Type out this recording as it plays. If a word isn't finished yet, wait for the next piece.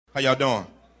How y'all doing?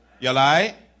 Y'all all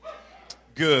right?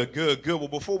 Good, good, good. Well,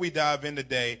 before we dive in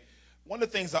today, one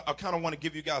of the things I kind of want to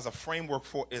give you guys a framework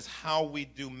for is how we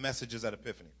do messages at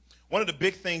Epiphany. One of the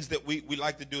big things that we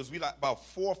like to do is we like about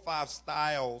 4 or 5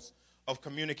 styles of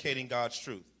communicating God's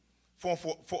truth.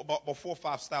 About 4 or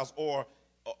 5 styles or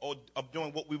of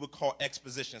doing what we would call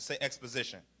exposition. Say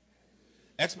exposition.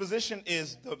 Exposition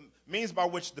is the means by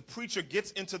which the preacher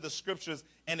gets into the scriptures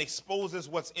and exposes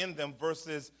what's in them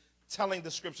versus telling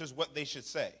the scriptures what they should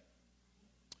say.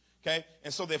 Okay?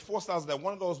 And so there are 4 styles of that.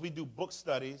 One of those, we do book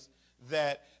studies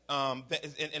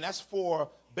and that's for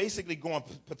basically going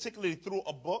particularly through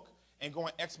a book and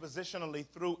going expositionally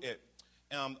through it.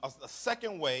 A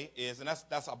second way is, and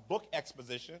that's a book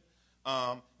exposition.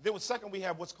 Then second, we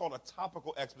have what's called a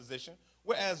topical exposition,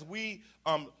 whereas we,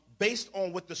 based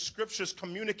on what the scriptures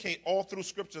communicate all through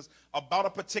scriptures about a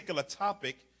particular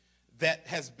topic that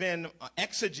has been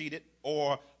exegeted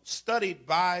or studied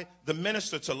by the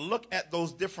minister, to look at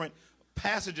those different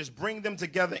passages, bring them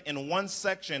together in one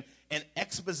section and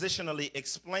expositionally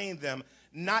explain them,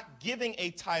 not giving a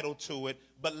title to it,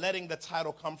 but letting the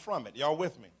title come from it. Y'all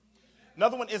with me?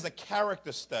 Another one is a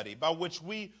character study, by which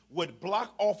we would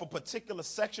block off a particular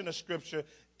section of scripture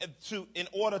in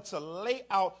order to lay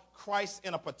out Christ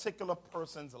in a particular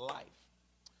person's life.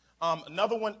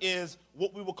 Another one is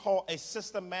what we will call a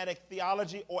systematic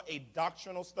theology or a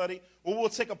doctrinal study, where we'll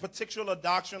take a particular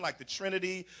doctrine like the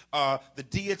Trinity, the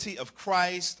deity of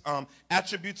Christ,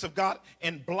 attributes of God,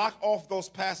 and block off those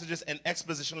passages and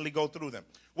expositionally go through them.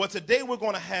 Well, today we're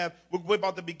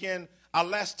about to begin our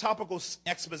last topical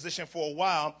exposition for a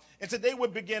while, and today we're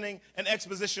beginning an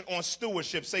exposition on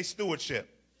stewardship. Say stewardship.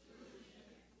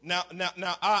 Now,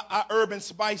 our urban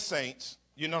spice saints,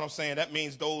 you know what I'm saying? That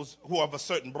means those who are of a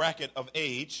certain bracket of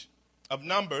age, of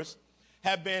numbers,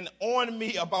 have been on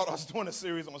me about us doing a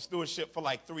series on stewardship for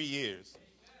like 3 years.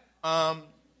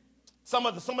 Some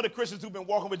of the Christians who've been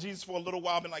walking with Jesus for a little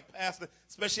while been like, Pastor,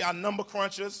 especially our number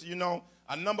crunchers,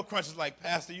 our number crunchers like,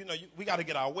 Pastor, we got to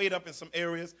get our weight up in some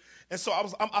areas. And so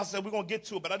I said, we're going to get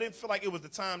to it, but I didn't feel like it was the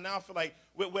time. Now I feel like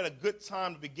we're at a good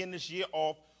time to begin this year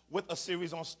off with a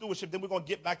series on stewardship. Then we're going to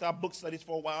get back to our book studies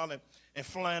for a while and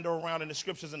flounder around in the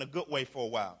scriptures in a good way for a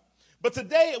while. But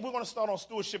today we're going to start on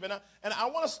stewardship, and I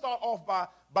want to start off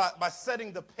by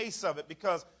setting the pace of it,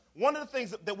 because one of the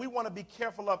things that we want to be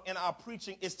careful of in our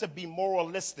preaching is to be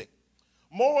moralistic.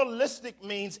 Moralistic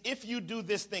means if you do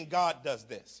this, then God does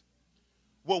this.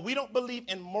 Well, we don't believe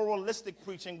in moralistic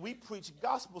preaching. We preach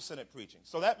gospel-centered preaching.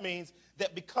 So that means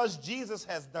that because Jesus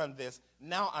has done this,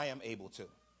 now I am able to,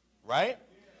 right?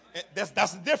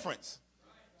 That's the difference.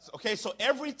 Okay, so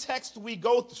every text we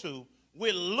go to,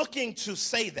 we're looking to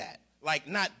say that. Like,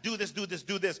 not do this, do this,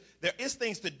 do this. There is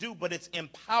things to do, but it's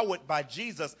empowered by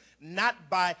Jesus, not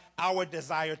by our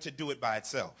desire to do it by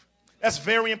itself. That's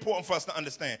very important for us to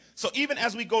understand. So even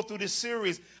as we go through this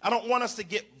series, I don't want us to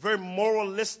get very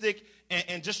moralistic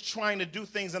and just trying to do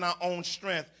things in our own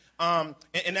strength and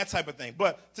that type of thing.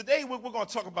 But today we're going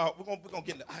to talk about, we're going to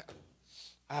get into,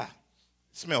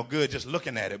 smell good just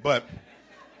looking at it. But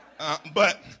as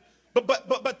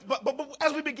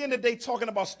we begin today talking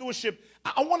about stewardship,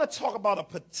 I want to talk about a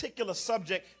particular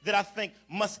subject that I think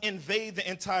must invade the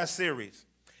entire series.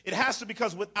 It has to,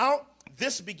 because without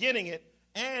this beginning it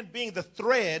and being the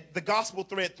thread, the gospel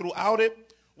thread throughout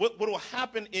it, what will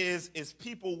happen is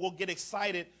people will get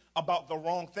excited about the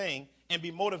wrong thing and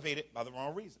be motivated by the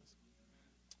wrong reasons.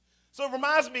 So it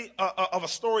reminds me of a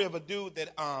story of a dude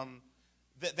that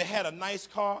they had a nice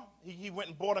car. He went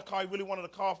and bought a car. He really wanted a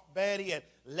car bad. He had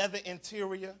leather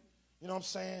interior. You know what I'm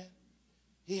saying?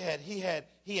 He had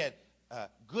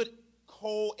good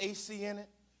cold AC in it.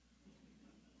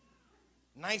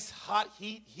 Nice hot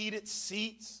heated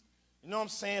seats. You know what I'm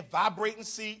saying? Vibrating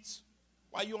seats.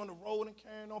 While you're on the road and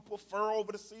carrying on, put fur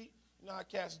over the seat. You know how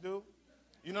cats do.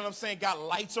 You know what I'm saying? Got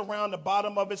lights around the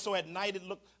bottom of it, so at night it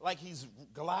looked like he's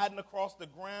gliding across the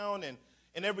ground and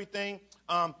everything.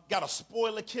 Got a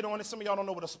spoiler kit on it. Some of y'all don't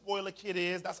know what a spoiler kit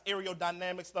is. That's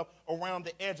aerodynamic stuff around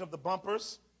the edge of the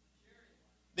bumpers.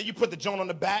 Then you put the joint on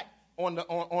the back, on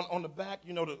the back,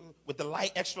 with the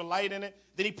light, extra light in it.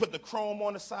 Then he put the chrome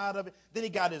on the side of it. Then he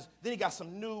got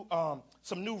some new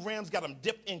rims, got them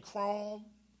dipped in chrome.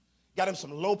 Got him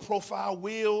some low profile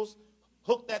wheels.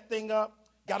 Hooked that thing up.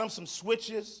 Got him some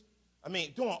switches.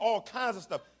 Doing all kinds of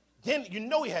stuff. Then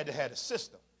he had to have a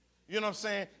system. You know what I'm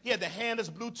saying? He had the handless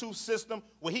Bluetooth system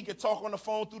where he could talk on the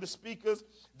phone through the speakers.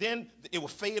 Then it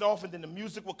would fade off, and then the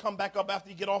music would come back up after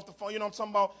you get off the phone. You know what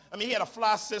I'm talking about? He had a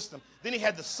fly system. Then he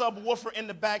had the subwoofer in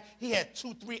the back. He had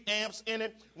 2-3 amps in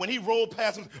it. When he rolled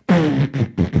past, it was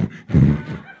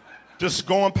just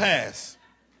going past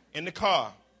in the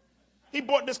car. He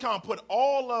bought this car and put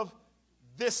all of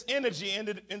this energy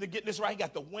into getting this right. He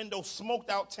got the window smoked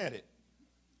out tinted.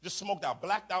 Just smoked out,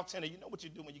 blacked out tinted. You know what you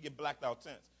do when you get blacked out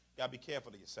tints. You got to be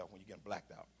careful of yourself when you get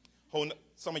blacked out.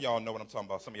 Some of y'all know what I'm talking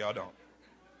about. Some of y'all don't.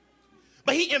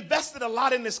 But he invested a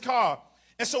lot in this car.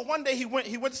 And so one day he went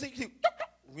to see,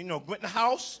 went in the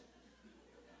house,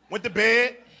 went to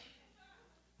bed.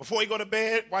 Before he go to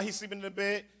bed, while he's sleeping in the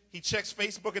bed, he checks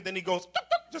Facebook and then he goes,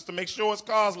 just to make sure his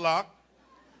car's locked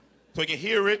so he can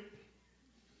hear it.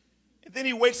 And then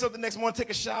he wakes up the next morning, take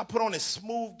a shower, put on his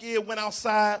smooth gear, went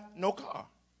outside, no car.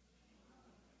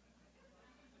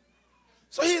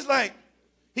 So he's like,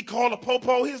 he called the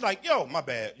popo. He's like, yo, my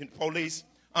bad, police.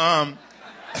 And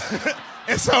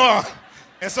so I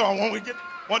don't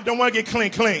want to get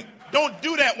clean. Don't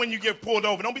do that when you get pulled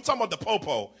over. Don't be talking about the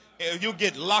popo. You'll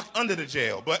get locked under the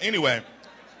jail. But anyway,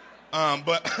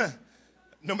 but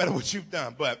no matter what you've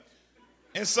done.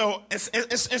 And so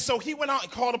he went out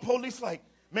and called the police like,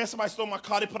 man, somebody stole my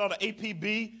car. They put out an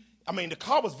APB. I mean, the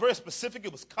car was very specific.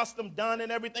 It was custom done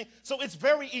and everything. So it's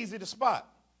very easy to spot.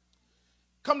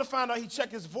 Come to find out, he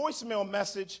checked his voicemail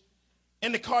message,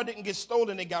 and the car didn't get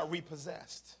stolen. It got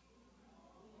repossessed.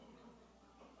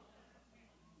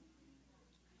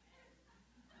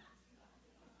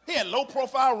 He had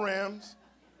low-profile rims,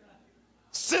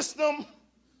 system,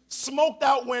 smoked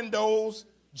out windows,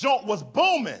 junk was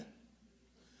booming,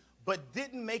 but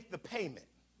didn't make the payment.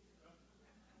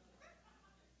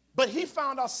 But he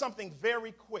found out something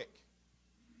very quick,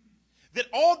 that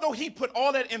although he put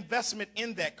all that investment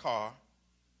in that car,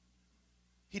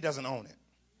 he doesn't own it.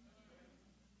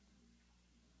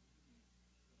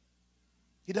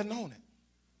 He doesn't own it.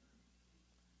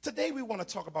 Today we want to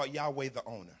talk about Yahweh the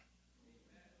owner.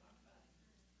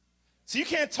 So you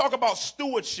can't talk about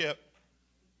stewardship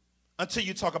until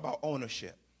you talk about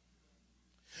ownership.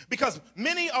 Because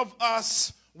many of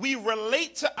us, we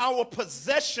relate to our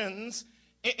possessions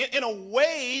in a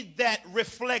way that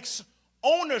reflects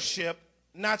ownership,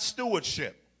 not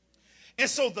stewardship. And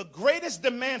so the greatest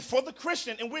demand for the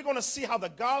Christian, and we're going to see how the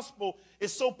gospel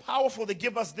is so powerful to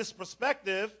give us this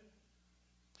perspective,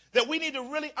 that we need to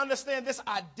really understand this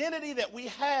identity that we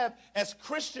have as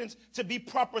Christians to be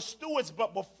proper stewards.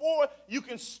 But before you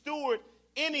can steward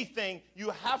anything, you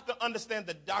have to understand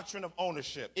the doctrine of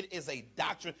ownership. It is a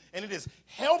doctrine, and it is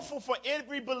helpful for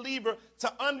every believer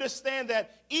to understand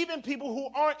that even people who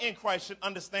aren't in Christ should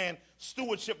understand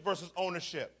stewardship versus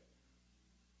ownership.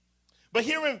 But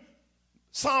here in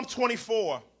Psalm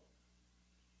 24,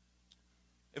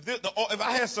 if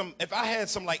I had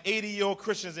some like 80-year-old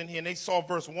Christians in here and they saw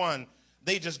verse 1,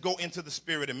 they just go into the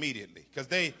spirit immediately.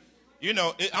 Because I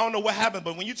don't know what happened,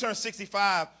 but when you turn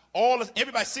 65,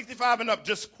 everybody 65 and up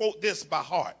just quote this by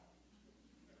heart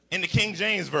in the King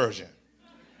James Version.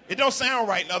 It don't sound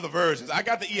right in other versions. I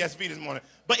got the ESV this morning.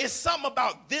 But it's something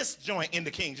about this joint in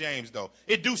the King James, though.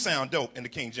 It do sound dope in the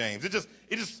King James. It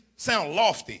just sound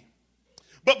lofty.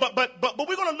 But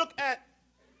we're going to look at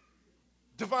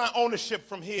divine ownership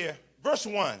from here. Verse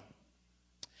 1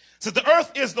 says, the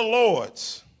earth is the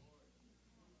Lord's.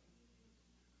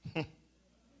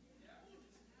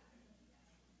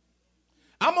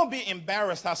 I'm going to be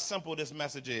embarrassed how simple this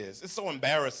message is. It's so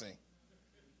embarrassing.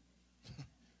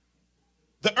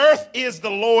 The earth is the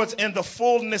Lord's and the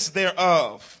fullness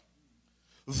thereof,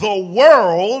 the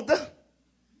world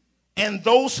and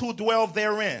those who dwell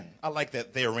therein. I like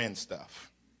that therein stuff.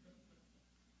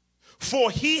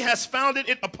 For he has founded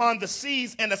it upon the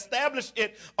seas and established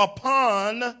it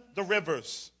upon the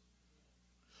rivers.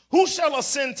 Who shall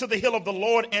ascend to the hill of the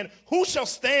Lord, and who shall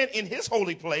stand in his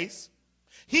holy place?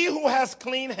 He who has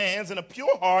clean hands and a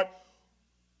pure heart,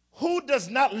 who does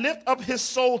not lift up his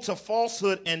soul to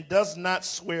falsehood and does not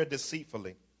swear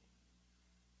deceitfully.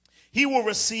 He will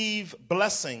receive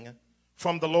blessing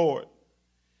from the Lord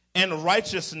and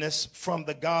righteousness from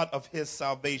the God of his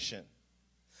salvation.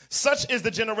 Such is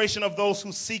the generation of those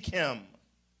who seek him,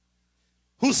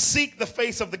 who seek the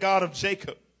face of the God of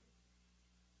Jacob.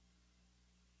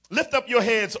 Lift up your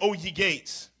heads, O ye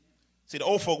gates. See, the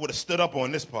old folk would have stood up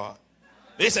on this part.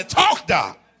 They said, talk,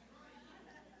 Doc.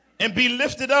 And be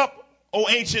lifted up, O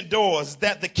ancient doors,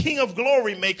 that the King of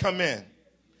glory may come in.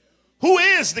 Who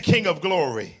is the King of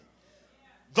glory?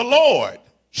 The Lord,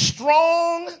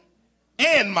 strong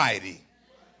and mighty.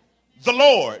 The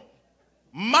Lord,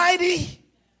 mighty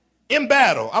in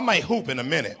battle. I might hoop in a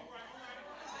minute.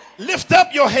 Lift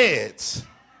up your heads,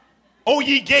 O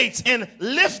ye gates, and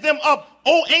lift them up,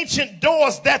 O ancient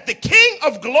doors, that the King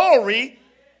of glory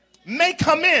may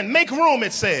come in. Make room,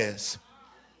 it says.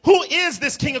 Who is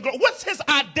this King of glory? What's his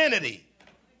identity?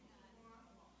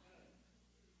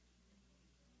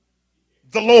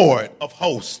 The Lord of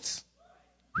hosts.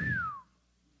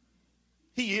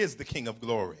 He is the King of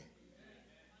glory.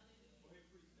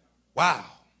 Wow.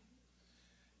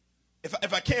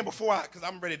 If I can, because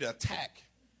I'm ready to attack,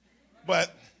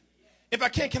 but if I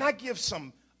can I give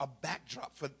a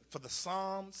backdrop for the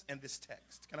Psalms and this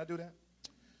text? Can I do that?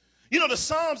 You know, the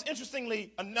Psalms,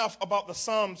 interestingly enough about the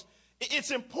Psalms, it's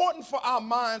important for our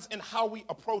minds and how we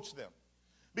approach them.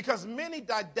 Because many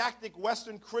didactic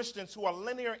Western Christians who are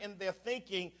linear in their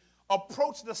thinking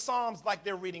approach the Psalms like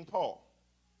they're reading Paul.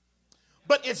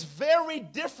 But it's very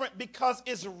different because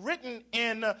it's written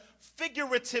in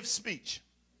figurative speech.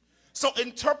 So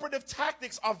interpretive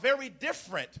tactics are very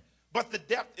different, but the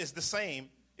depth is the same,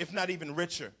 if not even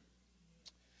richer.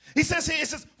 He says here, it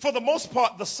says, for the most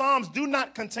part, the Psalms do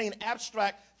not contain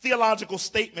abstract theological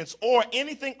statements or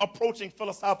anything approaching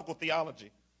philosophical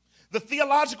theology. The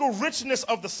theological richness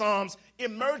of the Psalms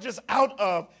emerges out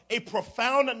of a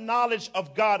profound knowledge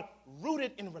of God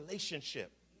rooted in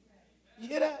relationship. You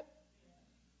hear that?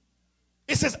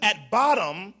 It says at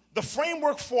bottom, the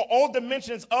framework for all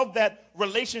dimensions of that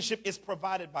relationship is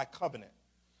provided by covenant.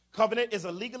 Covenant is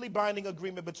a legally binding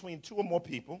agreement between two or more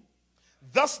people.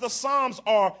 Thus, the Psalms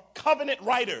are covenant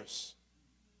writers.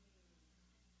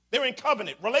 They're in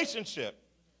covenant relationship.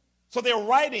 So their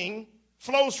writing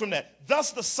flows from that.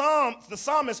 Thus, the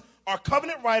psalmists are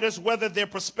covenant writers, whether their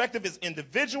perspective is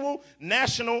individual,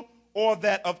 national, or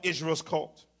that of Israel's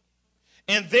cult.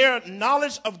 And their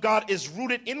knowledge of God is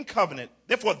rooted in covenant.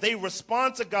 Therefore, they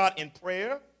respond to God in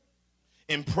prayer,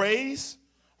 in praise,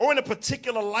 or in a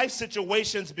particular life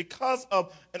situations because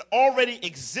of an already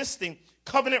existing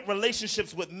covenant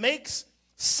relationships, which makes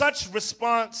such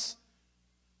response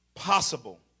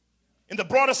possible. In the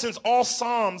broader sense, all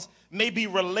Psalms may be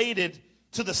related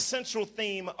to the central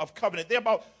theme of covenant.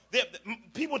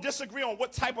 People disagree on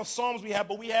what type of Psalms we have,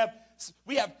 but we have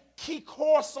key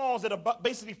core Psalms that are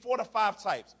basically 4 to 5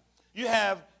 types. You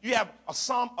have a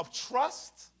Psalm of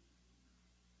trust,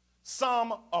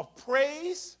 Psalm of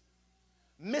praise,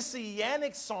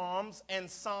 Messianic Psalms, and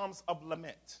Psalms of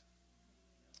lament.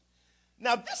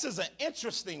 Now, this is an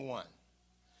interesting one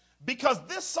because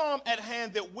this psalm at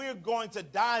hand that we're going to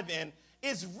dive in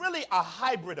is really a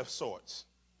hybrid of sorts.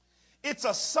 It's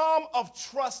a psalm of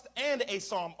trust and a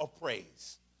psalm of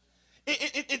praise.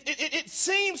 It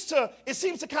seems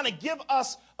to kind of give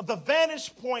us the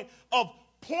vantage point of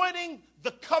pointing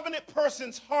the covenant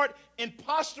person's heart and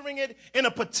posturing it in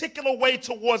a particular way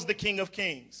towards the King of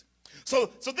Kings.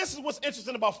 So this is what's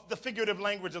interesting about the figurative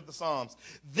language of the Psalms.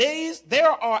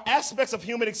 There are aspects of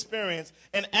human experience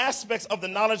and aspects of the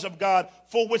knowledge of God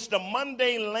for which the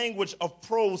mundane language of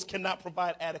prose cannot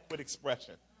provide adequate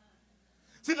expression.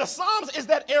 See, the Psalms is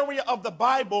that area of the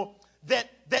Bible that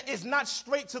is not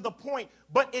straight to the point,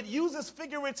 but it uses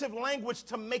figurative language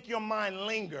to make your mind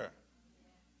linger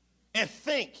and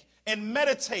think and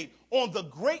meditate on the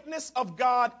greatness of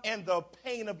God and the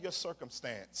pain of your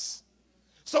circumstance.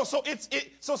 So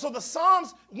the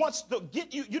Psalms wants to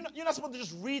get you. You're not supposed to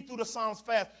just read through the Psalms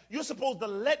fast. You're supposed to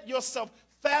let yourself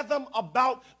fathom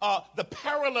about the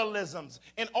parallelisms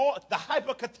and all the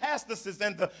hypercatastasis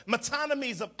and the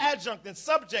metonymies of adjunct and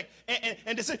subject.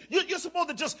 And this, you're supposed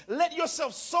to just let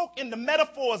yourself soak in the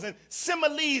metaphors and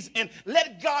similes and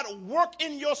let God work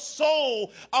in your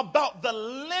soul about the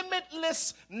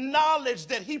limitless knowledge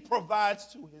that he provides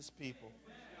to his people.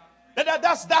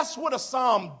 That's what a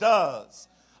psalm does.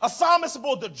 A psalm is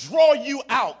supposed to draw you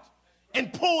out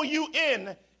and pull you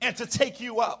in and to take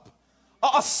you up.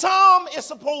 A psalm is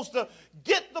supposed to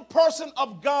get the person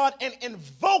of God and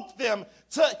invoke them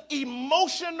to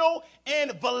emotional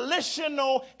and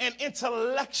volitional and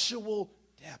intellectual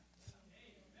depth.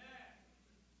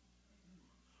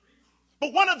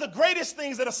 But one of the greatest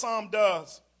things that a psalm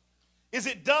does is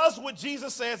it does what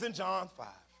Jesus says in John 5.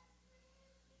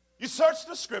 You search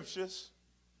the scriptures,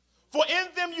 for in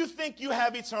them you think you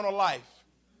have eternal life.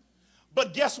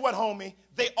 But guess what, homie?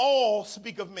 They all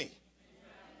speak of me.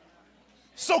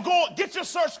 So go get your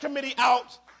search committee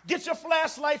out, get your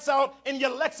flashlights out and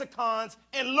your lexicons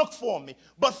and look for me.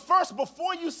 But first,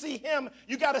 before you see him,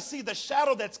 you got to see the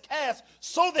shadow that's cast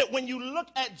so that when you look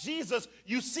at Jesus,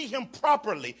 you see him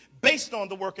properly based on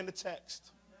the work in the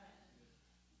text.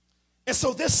 And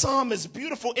so this psalm is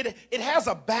beautiful. It has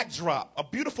a backdrop, a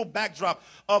beautiful backdrop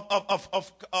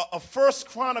of 1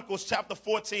 Chronicles chapter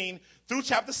 14 through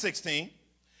chapter 16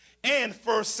 and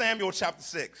 1 Samuel chapter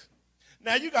 6.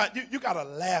 Now you got to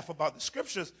laugh about the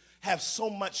scriptures have so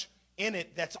much in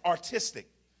it that's artistic.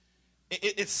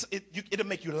 It'll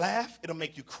make you laugh. It'll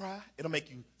make you cry. It'll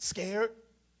make you scared.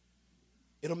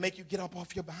 It'll make you get up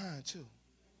off your behind too.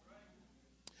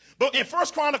 But in 1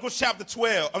 Chronicles chapter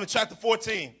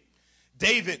 14,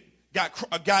 David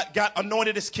got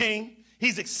anointed as king.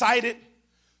 He's excited.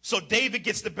 So David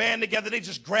gets the band together. They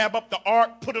just grab up the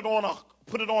ark, put it on a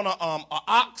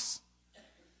ox.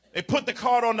 They put the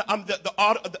cart on the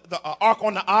ark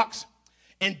on the ox.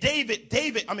 And David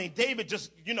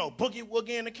just, boogie woogie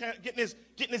in the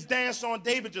getting his dance on.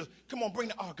 David just, come on, bring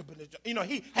the ark up in the,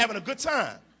 he having a good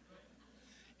time.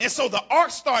 And so the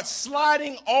ark starts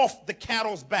sliding off the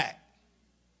cattle's back.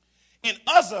 And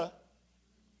Uzzah's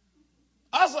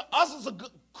a good,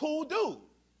 cool dude.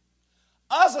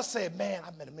 Uzzah said, man,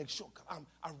 I better make sure, because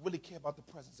I really care about the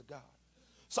presence of God.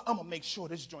 So I'm going to make sure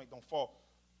this joint don't fall.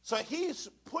 So he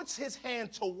puts his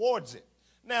hand towards it.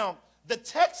 Now, the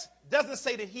text doesn't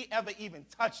say that he ever even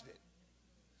touched it.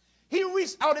 He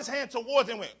reached out his hand towards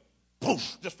it and went,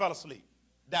 poof, just fell asleep,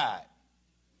 died.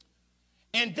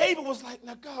 And David was like,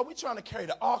 now, God, we're trying to carry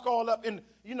the ark all up and,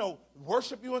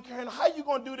 worship you and carry it. How are you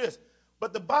going to do this?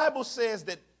 But the Bible says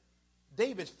that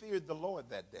David feared the Lord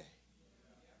that day.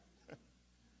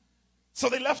 So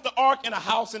they left the ark in a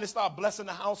house and they started blessing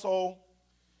the household.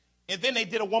 And then they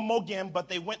did it one more again, but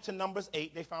they went to Numbers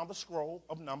 8. They found the scroll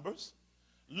of Numbers,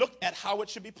 looked at how it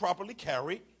should be properly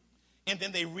carried, and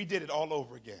then they redid it all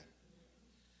over again.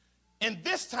 And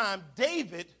this time,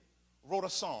 David wrote a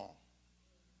song.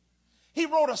 He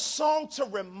wrote a song to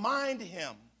remind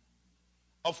him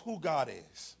of who God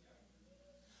is.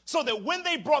 So that when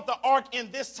they brought the ark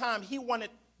in this time, he wanted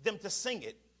them to sing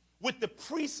it with the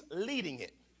priests leading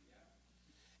it.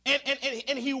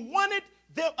 And he wanted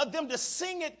them to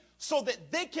sing it so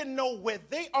that they can know where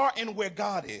they are and where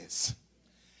God is.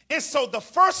 And so the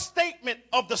first statement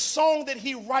of the song that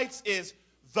he writes is,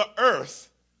 the earth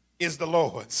is the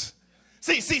Lord's.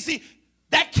 See,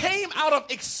 that came out of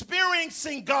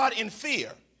experiencing God in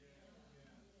fear.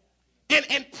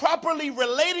 And properly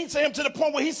relating to him to the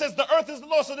point where he says the earth is the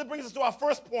Lord. So that brings us to our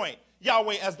first point,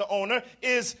 Yahweh as the owner,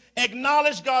 is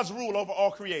acknowledge God's rule over all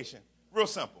creation. Real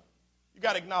simple. You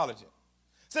got to acknowledge it.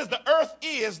 It says the earth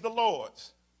is the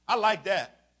Lord's. I like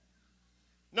that.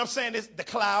 You know what I'm saying? It's the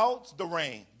clouds, the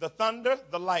rain, the thunder,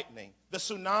 the lightning, the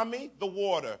tsunami, the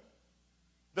water,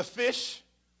 the fish,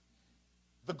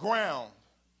 the ground,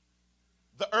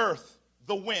 the earth,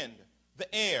 the wind,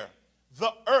 the air,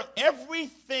 the earth,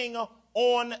 everything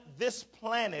on this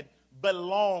planet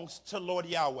belongs to Lord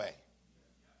Yahweh.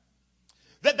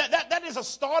 That is a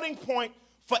starting point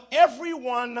for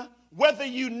everyone, whether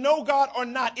you know God or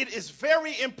not. It is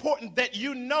very important that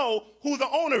you know who the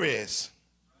owner is.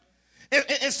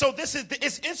 And so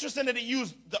it's interesting that it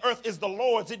used the earth is the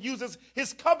Lord's. It uses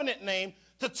his covenant name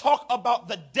to talk about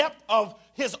the depth of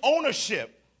his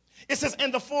ownership. It says,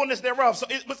 and the fullness thereof. So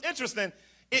what's interesting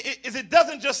is it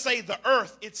doesn't just say the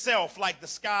earth itself, like the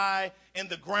sky and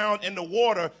the ground and the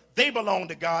water, they belong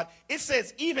to God. It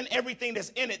says even everything that's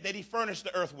in it that he furnished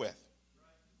the earth with.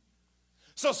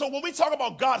 So when we talk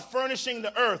about God furnishing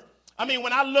the earth, I mean,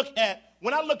 when I look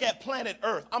at planet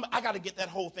Earth, I got to get that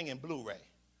whole thing in Blu-ray.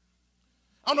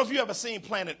 I don't know if you ever seen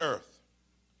Planet Earth.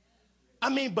 I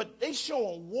mean, but they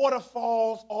showing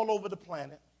waterfalls all over the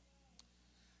planet.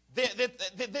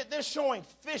 They're showing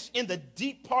fish in the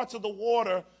deep parts of the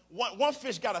water. One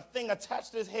fish got a thing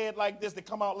attached to his head like this that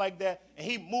come out like that, and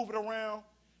he move it around.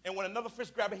 And when another fish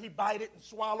grab it, he bite it and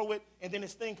swallow it, and then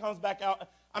his thing comes back out.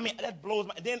 I mean, that blows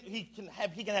my. Then he can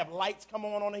have lights come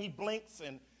on it. He blinks,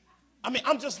 and I mean,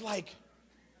 I'm just like,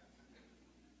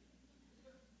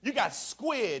 you got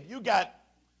squid, you got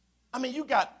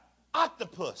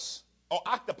octopus or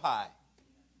octopi.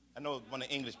 I know one of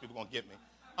the English people gonna get me.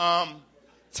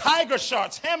 Tiger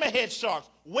sharks, hammerhead sharks,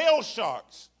 whale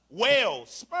sharks, whales,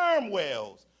 sperm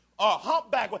whales,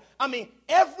 humpback whales. I mean,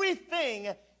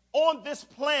 everything on this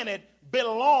planet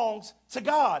belongs to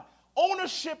God.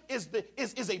 Ownership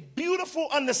is a beautiful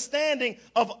understanding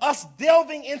of us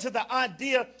delving into the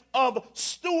idea of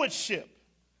stewardship.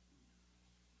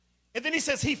 And then he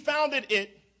says he founded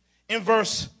it in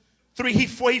verse 3. He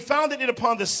founded it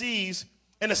upon the seas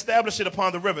and established it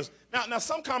upon the rivers. Now,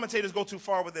 some commentators go too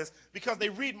far with this because they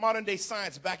read modern day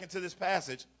science back into this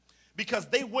passage because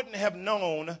they wouldn't have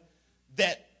known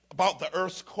that about the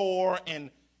earth's core and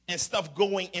stuff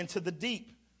going into the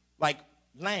deep, like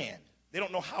land. They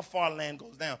don't know how far land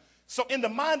goes down. So in the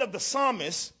mind of the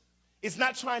psalmist, it's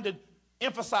not trying to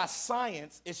emphasize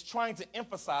science, it's trying to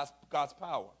emphasize God's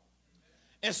power.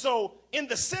 And so in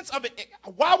the sense of it,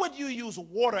 why would you use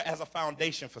water as a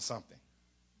foundation for something?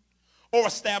 Or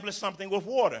establish something with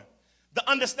water? The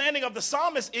understanding of the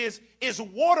psalmist is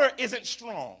water isn't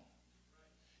strong.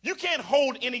 You can't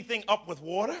hold anything up with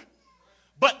water.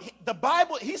 But the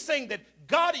Bible, he's saying that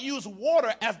God used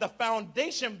water as the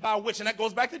foundation by which, and that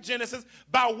goes back to Genesis,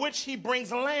 by which he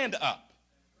brings land up.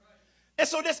 And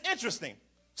so that's interesting.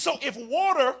 So if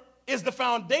water is the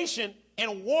foundation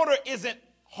and water isn't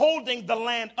holding the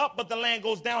land up, but the land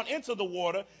goes down into the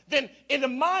water, then in the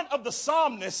mind of the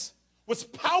psalmist, what's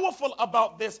powerful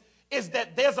about this is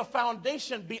that there's a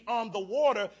foundation beyond the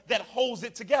water that holds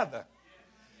it together.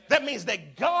 That means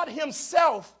that God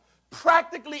himself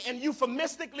practically and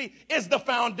euphemistically is the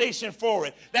foundation for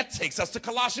it. That takes us to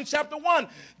Colossians chapter 1,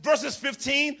 verses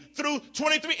 15 through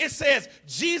 23. It says,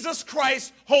 Jesus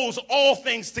Christ holds all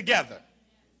things together.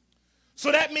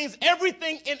 So that means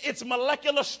everything in its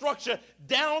molecular structure,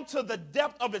 down to the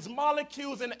depth of its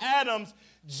molecules and atoms,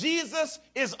 Jesus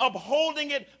is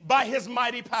upholding it by his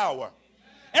mighty power.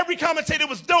 Every commentator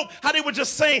was dope how they were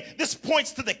just saying this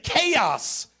points to the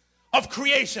chaos of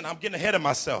creation. I'm getting ahead of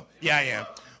myself. Yeah, I am.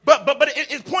 But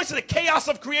it points to the chaos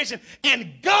of creation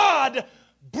and God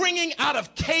bringing out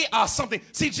of chaos something.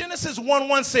 See, Genesis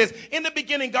 1:1 says, in the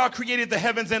beginning, God created the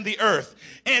heavens and the earth.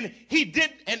 And he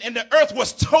did, and the earth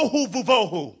was tohu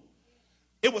vuvohu.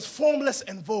 It was formless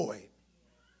and void.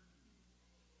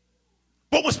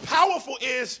 But what's powerful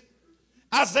is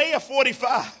Isaiah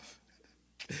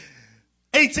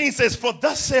 45:18 says, for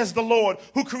thus says the Lord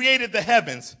who created the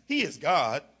heavens, he is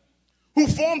God, who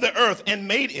formed the earth and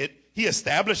made it, he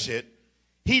established it.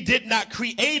 He did not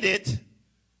create it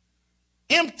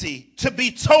empty to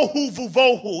be tohu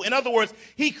vuvohu. In other words,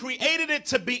 he created it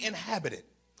to be inhabited.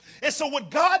 And so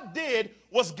what God did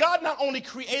was God not only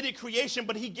created creation,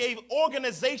 but he gave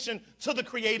organization to the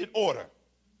created order.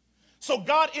 So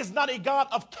God is not a God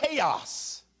of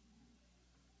chaos.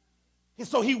 And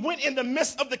so he went in the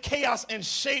midst of the chaos and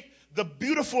shaped the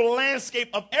beautiful landscape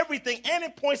of everything, and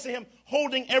it points to him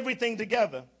holding everything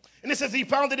together. And it says he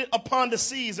founded it upon the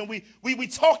seas, and we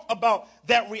talked about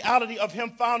that reality of him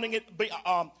founding it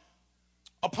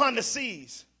upon the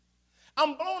seas.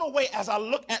 I'm blown away as I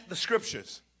look at the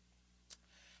scriptures,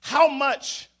 how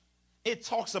much it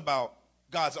talks about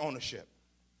God's ownership.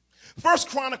 1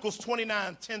 Chronicles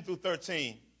 29:10 through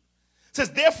 13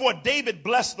 says, therefore David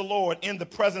blessed the Lord in the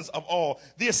presence of all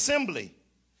the assembly.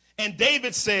 And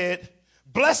David said,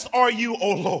 blessed are you,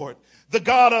 O Lord, the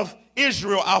God of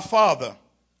Israel, our Father.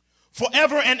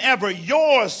 Forever and ever,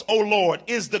 yours, O Lord,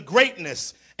 is the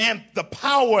greatness and the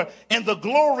power and the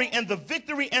glory and the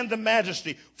victory and the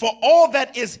majesty. For all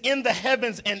that is in the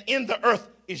heavens and in the earth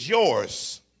is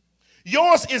yours.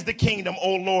 Yours is the kingdom,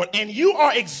 O Lord, and you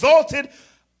are exalted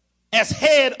as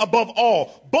head above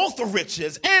all. Both the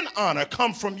riches and honor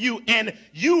come from you, and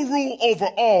you rule over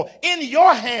all. In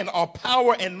your hand are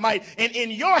power and might, and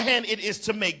in your hand it is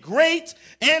to make great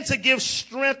and to give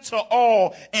strength to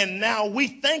all. And now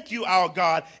we thank you, our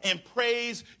God, and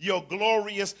praise your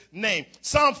glorious name.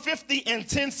 Psalm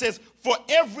 50:10 says, for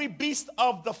every beast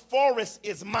of the forest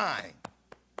is mine,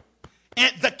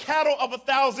 and the cattle of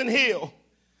 1,000 hills.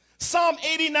 Psalm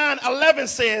 89:11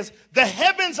 says, the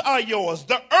heavens are yours,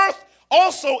 the earth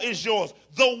also is yours,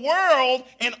 the world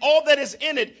and all that is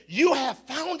in it, you have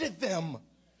founded them.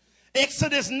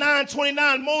 Exodus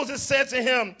 9:29, Moses said to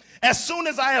him, as soon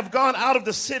as I have gone out of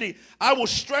the city, I will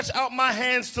stretch out my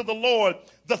hands to the Lord.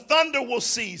 The thunder will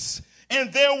cease,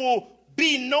 and there will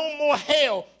be no more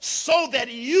hail, so that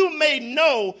you may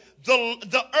know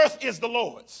the earth is the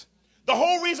Lord's. The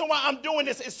whole reason why I'm doing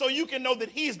this is so you can know that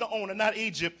he's the owner, not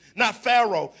Egypt, not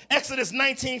Pharaoh. Exodus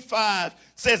 19:5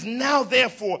 says, now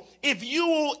therefore, if you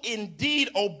will indeed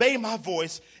obey my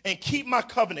voice and keep my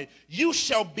covenant, you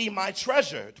shall be my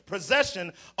treasured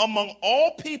possession among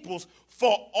all peoples,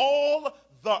 for all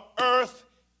the earth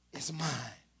is mine.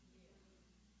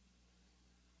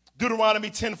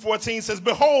 Deuteronomy 10:14 says,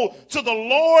 behold, to the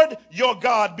Lord your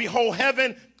God, behold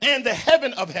heaven and the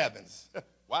heaven of heavens.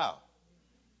 Wow.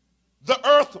 The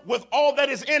earth with all that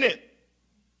is in it.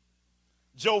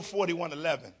 Job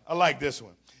 41:11. I like this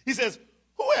one. He says,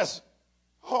 who has,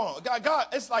 God,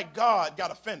 it's like God got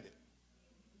offended.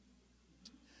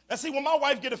 Now see, when my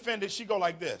wife get offended, she go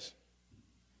like this.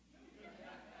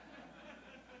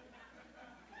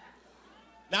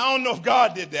 Now I don't know if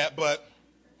God did that, but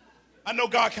I know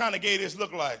God kind of gave this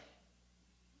look like.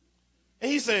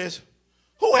 And he says,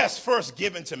 who has first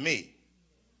given to me?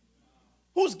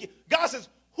 God says,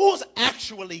 who's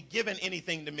actually given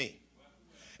anything to me?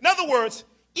 In other words,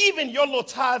 even your little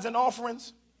tithes and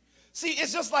offerings, see,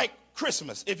 it's just like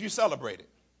Christmas if you celebrate it.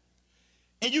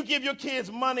 And you give your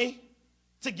kids money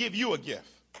to give you a gift.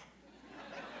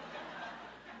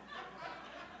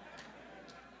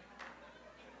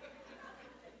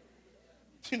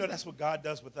 You know that's what God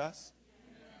does with us?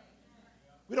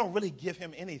 We don't really give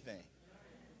him anything.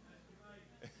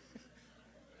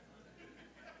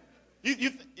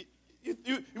 You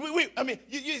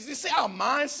see our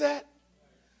mindset?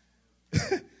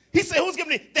 He said, who's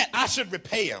giving me that I should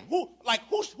repay him? Who do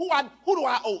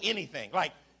I owe anything?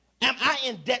 Like, am I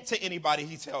in debt to anybody?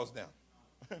 He tells them.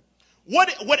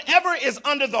 Whatever is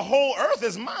under the whole earth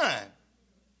is mine.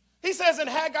 He says in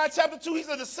Haggai chapter 2, he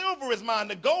said, the silver is mine,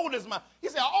 the gold is mine. He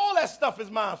said, all that stuff is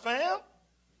mine, fam.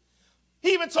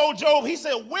 He even told Job, he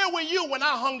said, where were you when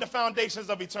I hung the foundations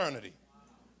of eternity?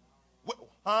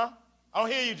 Huh? I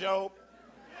don't hear you, Job.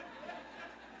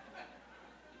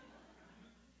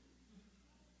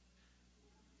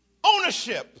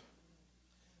 Ownership.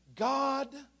 God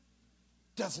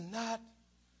does not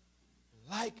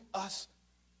like us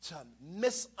to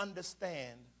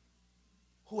misunderstand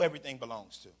who everything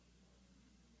belongs to.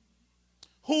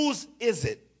 Whose is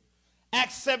it?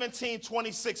 Acts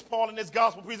 17:26, Paul in his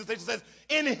gospel presentation says,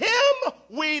 in him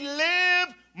we live,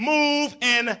 move,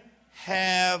 and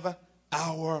have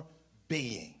our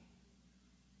being.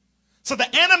 So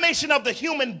the animation of the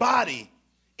human body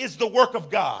is the work of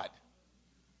God.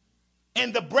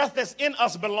 And the breath that's in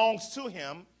us belongs to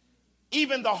him.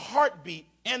 Even the heartbeat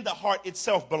and the heart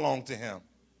itself belong to him.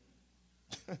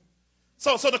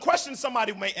 So the question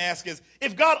somebody may ask is,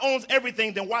 if God owns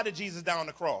everything, then why did Jesus die on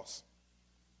the cross?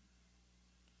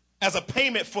 As a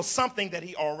payment for something that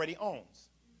he already owns.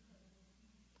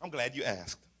 I'm glad you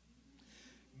asked.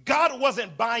 God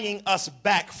wasn't buying us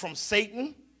back from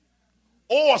Satan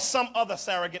or some other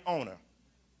surrogate owner.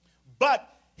 But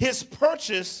his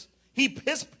purchase, he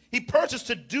purchased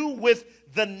to do with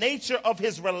the nature of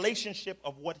his relationship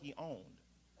of what he owned.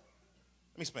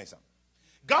 Let me explain something.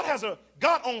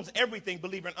 God owns everything,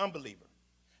 believer and unbeliever.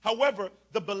 However,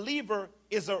 the believer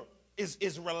is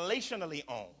relationally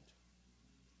owned.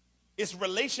 It's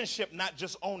relationship, not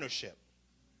just ownership.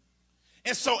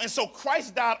 And so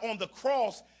Christ died on the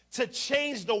cross to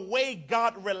change the way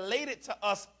God related to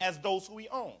us as those who he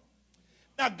owned.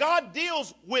 Now, God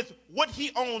deals with what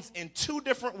he owns in two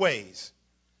different ways: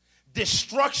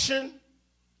 destruction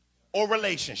or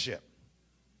relationship.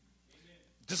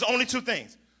 There's only two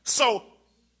things. So,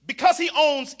 because he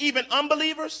owns even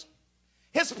unbelievers,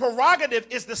 his prerogative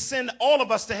is to send all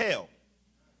of us to hell.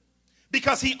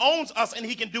 Because he owns us and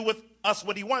he can do with us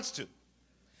what he wants to.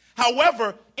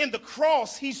 However, in the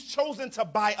cross, he's chosen to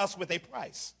buy us with a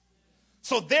price.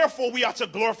 So therefore, we are to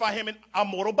glorify him in our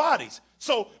mortal bodies.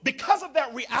 So because of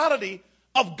that reality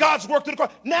of God's work through the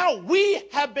cross, now we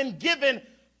have been given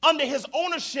under his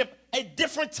ownership a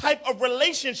different type of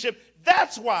relationship.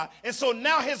 That's why. And so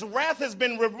now his wrath has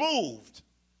been removed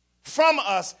from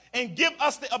us and give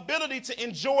us the ability to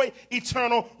enjoy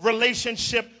eternal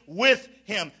relationship with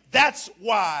him. That's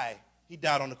why he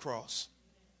died on the cross.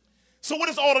 So what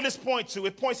does all of this point to?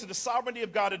 It points to the sovereignty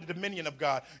of God and the dominion of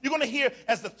God. You're going to hear,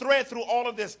 as the thread through all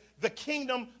of this, the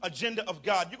kingdom agenda of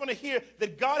God. You're going to hear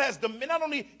that God has dominion. Not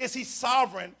only is he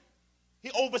sovereign, he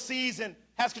oversees and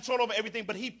has control over everything,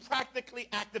 but he practically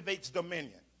activates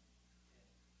dominion.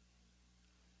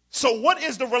 So what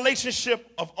is the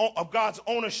relationship of God's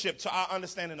ownership to our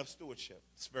understanding of stewardship?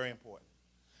 It's very important.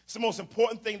 It's the most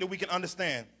important thing that we can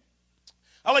understand.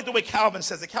 I like the way Calvin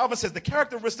says it. Calvin says the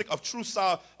characteristic of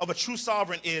a true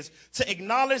sovereign is to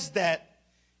acknowledge that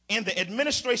in the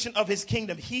administration of his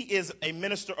kingdom, he is a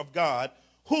minister of God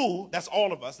who, that's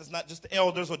all of us, that's not just the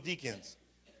elders or deacons.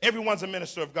 Everyone's a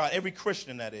minister of God, every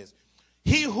Christian that is.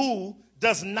 He who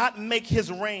does not make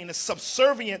his reign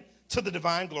subservient to the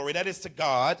divine glory, that is to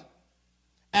God,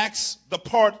 acts the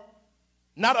part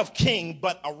not of king,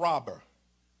 but a robber.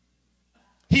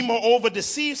 He moreover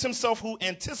deceives himself who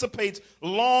anticipates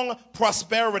long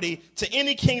prosperity to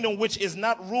any kingdom which is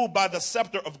not ruled by the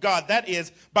scepter of God, that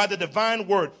is, by the divine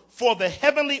word. For the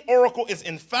heavenly oracle is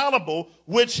infallible,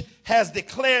 which has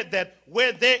declared that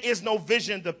where there is no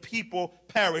vision, the people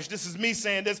perish. This is me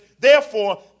saying this.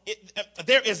 Therefore,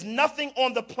 there is nothing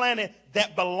on the planet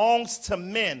that belongs to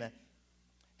men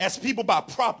as people buy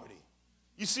property.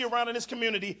 You see around in this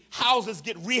community, houses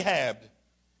get rehabbed,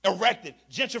 erected,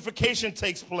 gentrification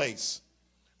takes place,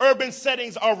 urban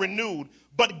settings are renewed,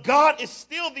 but God is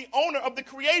still the owner of the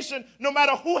creation no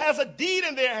matter who has a deed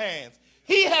in their hands.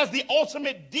 He has the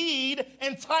ultimate deed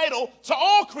and title to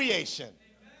all creation.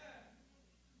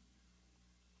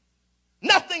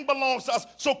 Nothing belongs to us.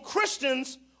 So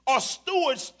Christians are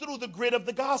stewards through the grid of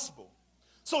the gospel.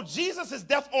 So Jesus'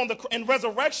 death and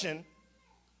resurrection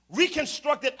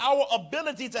reconstructed our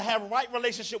ability to have right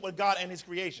relationship with God and his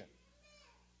creation.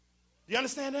 Do you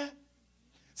understand that?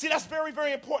 See, that's very,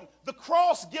 very important. The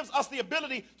cross gives us the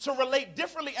ability to relate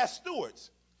differently as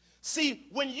stewards. See,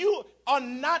 when you are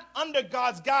not under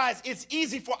God's guise, it's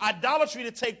easy for idolatry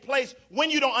to take place when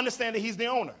you don't understand that he's the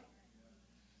owner.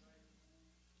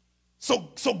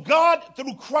 So God,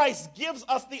 through Christ, gives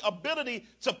us the ability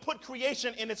to put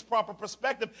creation in its proper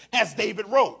perspective, as David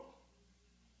wrote.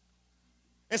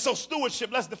 And so stewardship,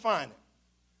 let's define it.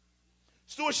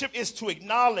 Stewardship is to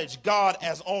acknowledge God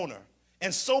as owner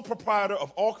and sole proprietor of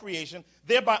all creation,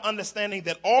 thereby understanding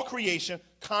that all creation,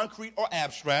 concrete or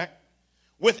abstract,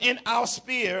 within our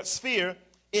sphere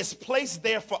is placed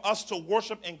there for us to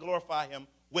worship and glorify him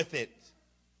with it.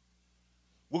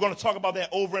 We're going to talk about that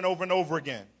over and over and over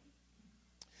again.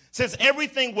 Since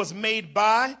everything was made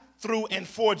by, through, and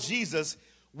for Jesus,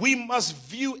 we must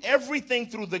view everything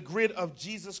through the grid of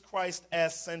Jesus Christ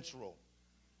as central.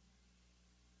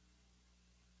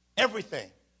 Everything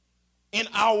in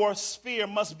our sphere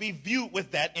must be viewed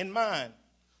with that in mind.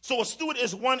 So a steward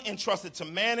is one entrusted to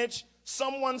manage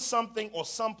someone, something, or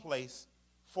someplace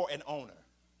for an owner.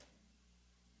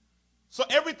 So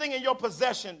everything in your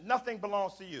possession, nothing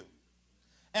belongs to you.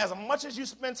 As much as you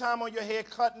spend time on your hair,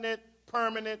 cutting it,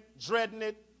 perming it, dreading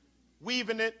it,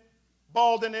 weaving it,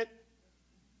 balding it,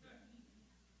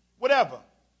 whatever,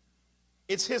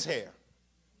 it's his hair.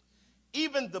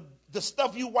 Even the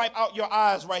stuff you wipe out your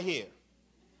eyes right here,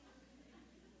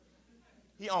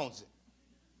 he owns it.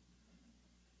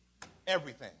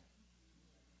 Everything.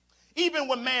 Even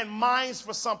when man mines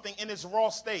for something in its raw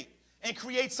state and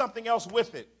creates something else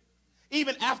with it,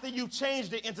 even after you've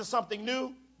changed it into something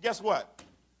new, guess what?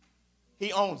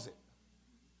 He owns it.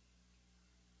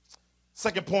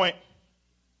 Second point,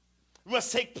 we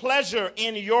must take pleasure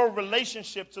in your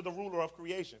relationship to the ruler of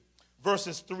creation.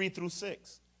 Verses 3 through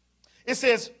 6. It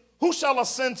says, who shall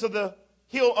ascend to the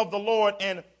hill of the Lord,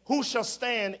 and who shall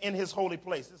stand in his holy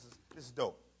place? This is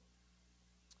dope.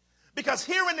 Because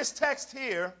here in this text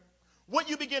here, what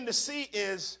you begin to see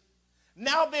is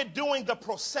now they're doing the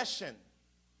procession.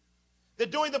 They're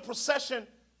doing the procession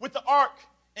with the ark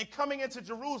and coming into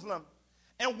Jerusalem.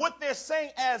 And what they're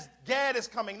saying as Gad is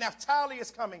coming, Naphtali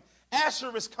is coming,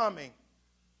 Asher is coming,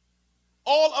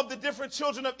 all of the different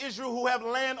children of Israel who have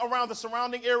land around the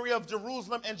surrounding area of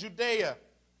Jerusalem and Judea.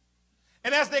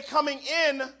 And as they're coming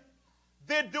in,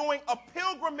 they're doing a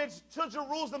pilgrimage to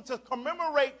Jerusalem to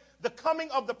commemorate the coming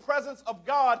of the presence of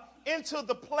God into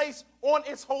the place on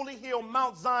its holy hill,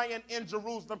 Mount Zion in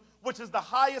Jerusalem, which is the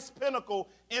highest pinnacle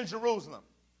in Jerusalem.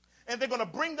 And they're going to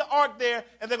bring the ark there,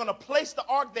 and they're going to place the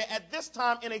ark there at this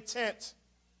time in a tent.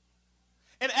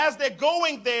 And as they're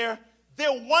going there,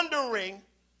 they're wondering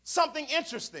something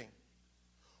interesting.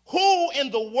 Who in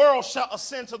the world shall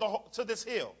ascend to this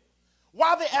hill? Why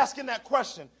are they asking that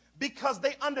question? Because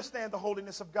they understand the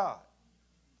holiness of God.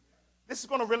 This is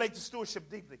going to relate to stewardship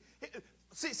deeply.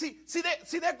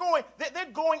 They're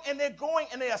going and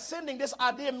they're ascending. This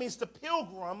idea means to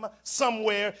pilgrim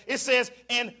somewhere. It says,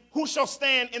 and who shall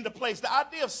stand in the place? The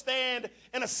idea of stand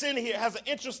and ascend here has an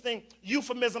interesting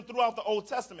euphemism throughout the Old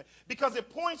Testament, because it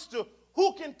points to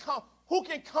who can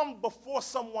come before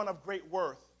someone of great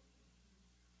worth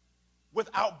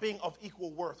without being of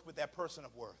equal worth with that person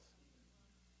of worth.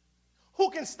 Who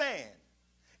can stand?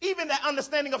 Even that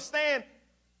understanding of stand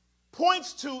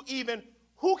points to even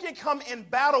who can come in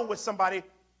battle with somebody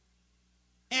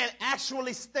and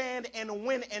actually stand and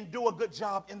win and do a good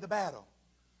job in the battle.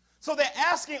 So they're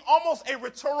asking almost a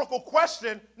rhetorical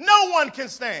question. No one can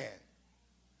stand.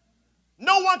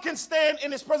 No one can stand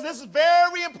in his presence. This is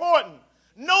very important.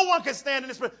 No one can stand in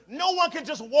his presence. No one can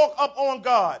just walk up on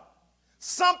God.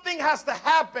 Something has to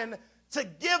happen to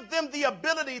give them the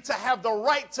ability to have the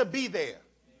right to be there.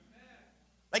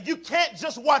 Like, you can't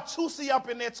just Watusi up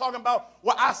in there talking about,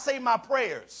 well, I say my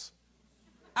prayers.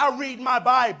 I read my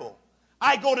Bible.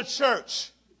 I go to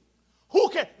church. Who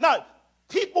can? Now,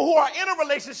 people who are in a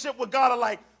relationship with God are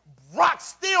like, rock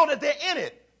still that they're in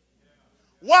it.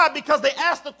 Why? Because they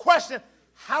ask the question,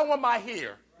 how am I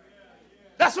here?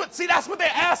 That's what they're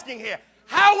asking here.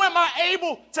 How am I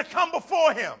able to come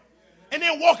before him? And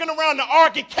then walking around the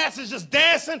ark, and cats is just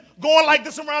dancing, going like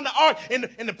this around the ark. And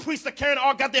the priests are carrying the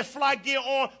ark, got their fly gear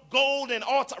on, gold and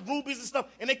all rubies and stuff.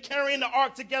 And they're carrying the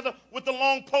ark together with the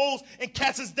long poles. And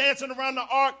cats is dancing around the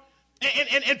ark.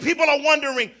 And people are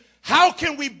wondering, how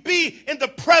can we be in the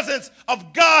presence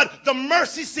of God? The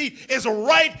mercy seat is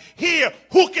right here.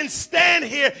 Who can stand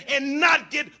here and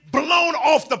not get blown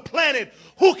off the planet?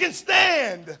 Who can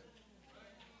stand?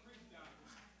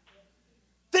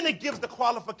 Then it gives the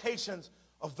qualifications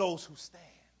of those who stand.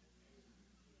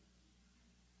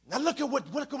 Now look at what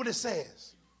it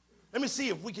says. Let me see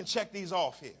if we can check these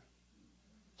off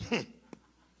here.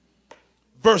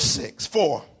 Verse 6,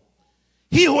 4.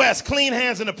 He who has clean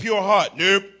hands and a pure heart,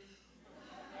 nope.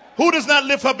 Who does not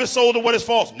lift up his soul to what is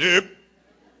false, nope.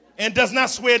 And does not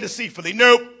swear deceitfully,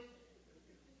 nope.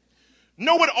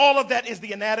 Know what all of that is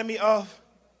the anatomy of?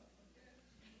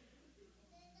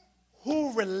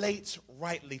 Who relates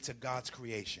rightly to God's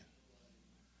creation?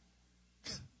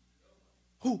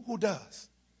 Who does?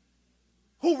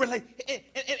 Who relate?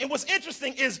 And what's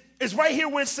interesting is right here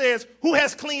where it says, who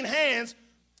has clean hands,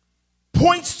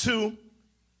 points to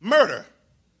murder.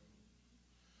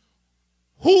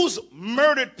 Who's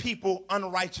murdered people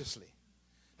unrighteously?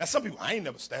 Now, some people, I ain't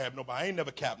never stabbed nobody. I ain't never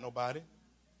capped nobody.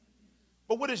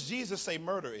 But what does Jesus say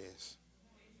murder is?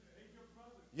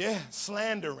 Yeah,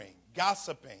 slandering,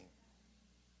 gossiping,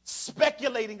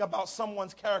 speculating about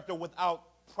someone's character without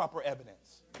proper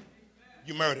evidence.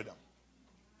 You murdered them.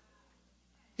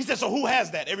 He said, so who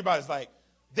has that? Everybody's like,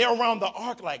 they're around the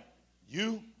ark like,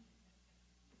 you?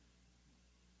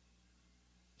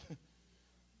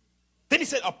 Then he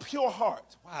said, a pure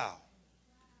heart. Wow.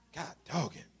 God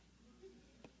dog it.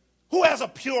 Who has a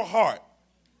pure heart?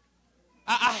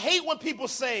 I hate when people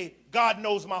say, God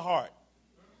knows my heart.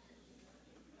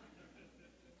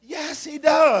 Yes, he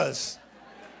does.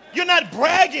 You're not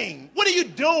bragging. What are you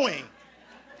doing?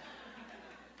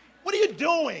 What are you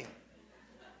doing?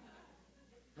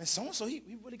 Man, so-and-so,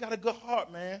 he really got a good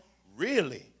heart, man.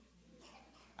 Really?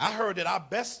 I heard that our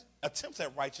best attempts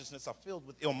at righteousness are filled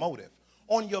with ill motive.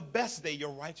 On your best day,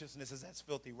 your righteousness is as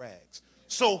filthy rags.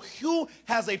 So who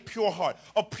has a pure heart?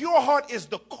 A pure heart is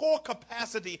the core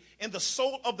capacity in the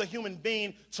soul of the human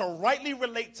being to rightly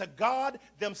relate to God,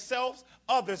 themselves,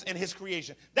 others, and his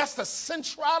creation. That's the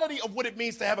centrality of what it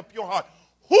means to have a pure heart.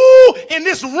 Who in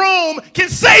this room can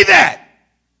say that?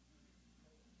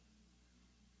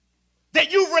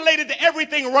 That you've related to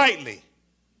everything rightly.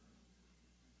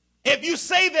 If you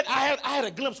say that I had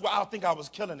a glimpse where I think I was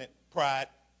killing it, pride,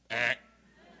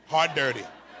 heart dirty.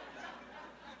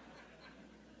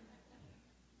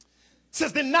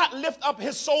 Says, did not lift up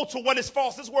his soul to what is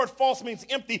false. This word false means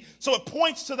empty, so it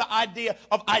points to the idea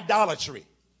of idolatry.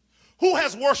 Who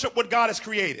has worshiped what God has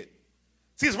created?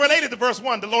 See, it's related to verse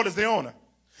 1, the Lord is the owner.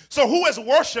 So who has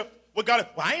worshiped what God?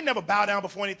 Well, I ain't never bowed down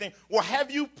before anything. Or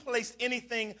have you placed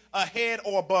anything ahead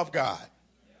or above God?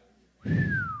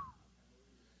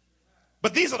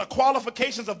 But these are the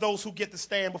qualifications of those who get to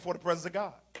stand before the presence of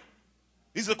God.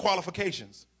 These are the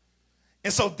qualifications.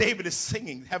 And so David is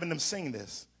singing, having them sing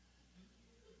this.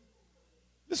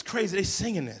 It's crazy, they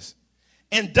singing this.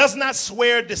 And does not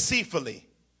swear deceitfully.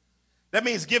 That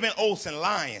means giving oaths and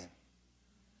lying.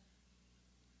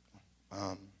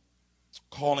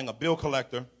 Calling a bill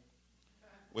collector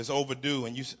was overdue,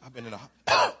 and I've been in a...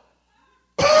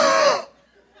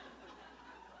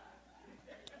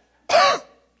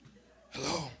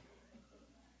 Hello.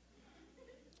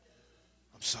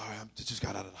 I'm sorry, I just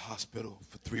got out of the hospital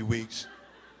for 3 weeks.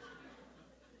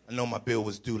 I know my bill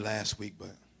was due last week, but...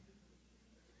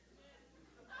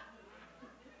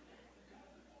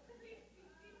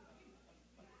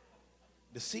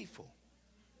 Deceitful.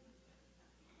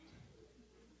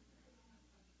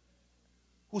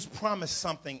 Who's promised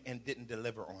something and didn't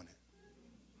deliver on it.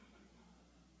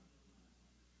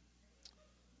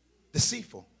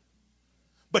 Deceitful.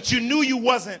 But you knew you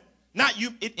wasn't, not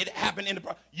you, it happened in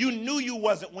the, you knew you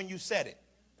wasn't when you said it.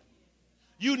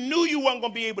 You knew you weren't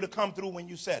going to be able to come through when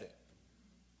you said it.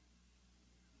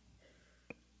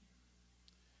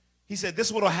 He said, this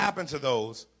is what will happen to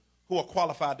those who are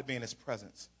qualified to be in his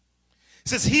presence. It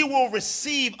says, he will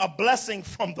receive a blessing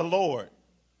from the Lord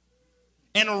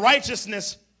and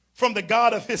righteousness from the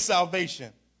God of his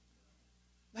salvation.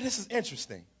 Now, this is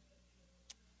interesting.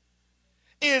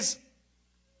 Is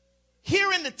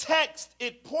here in the text,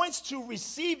 it points to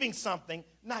receiving something,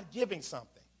 not giving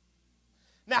something.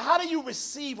 Now, how do you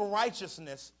receive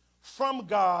righteousness from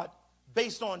God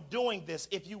based on doing this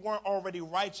if you weren't already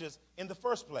righteous in the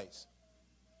first place?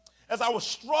 As I was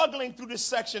struggling through this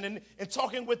section and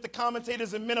talking with the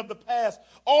commentators and men of the past,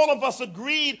 all of us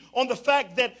agreed on the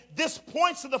fact that this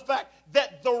points to the fact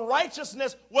that the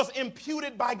righteousness was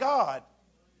imputed by God.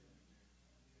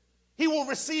 He will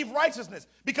receive righteousness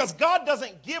because God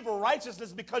doesn't give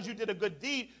righteousness because you did a good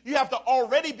deed. You have to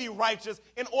already be righteous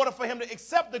in order for him to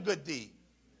accept the good deed.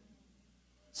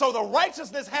 So the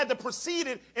righteousness had to precede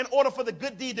it in order for the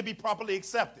good deed to be properly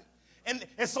accepted. And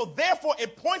so therefore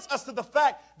it points us to the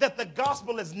fact that the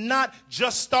gospel is not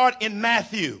just start in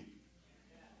Matthew.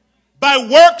 By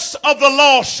works of the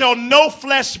law shall no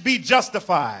flesh be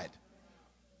justified.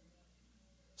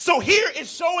 So here it's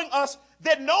showing us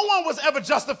that no one was ever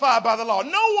justified by the law.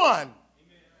 No one.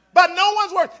 By no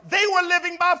one's work. They were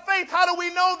living by faith. How do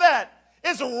we know that?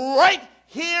 It's right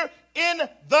here in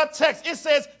the text. It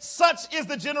says, such is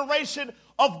the generation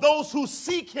of those who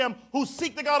seek him, who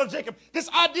seek the God of Jacob. This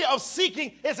idea of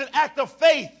seeking is an act of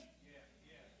faith.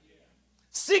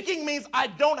 Seeking means I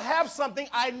don't have something,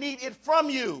 I need it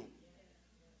from you.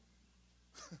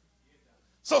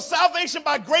 So salvation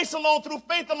by grace alone, through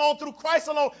faith alone, through Christ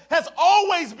alone, has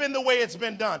always been the way it's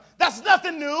been done. That's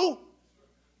nothing new.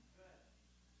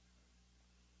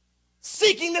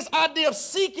 Seeking, this idea of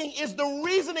seeking, is the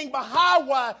reasoning behind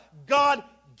why God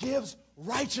gives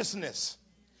righteousness.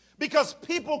 Because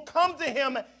people come to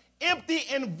him empty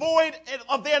and void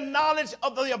of their knowledge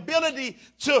of the ability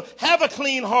to have a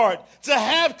clean heart, to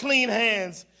have clean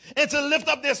hands, and to lift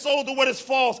up their soul to what is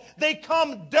false. They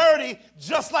come dirty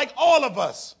just like all of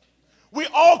us. We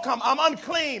all come, I'm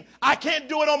unclean. I can't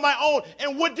do it on my own.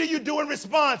 And what do you do in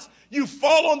response? You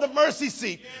fall on the mercy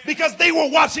seat, because they were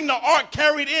watching the ark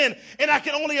carried in. And I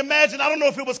can only imagine, I don't know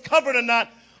if it was covered or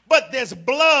not, but there's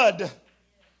blood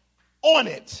on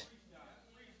it.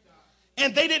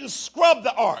 And they didn't scrub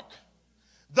the ark.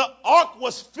 The ark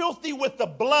was filthy with the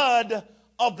blood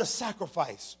of the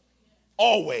sacrifice,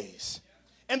 always.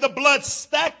 And the blood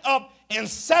stacked up and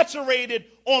saturated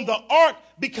on the ark,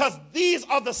 because these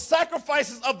are the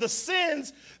sacrifices of the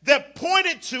sins that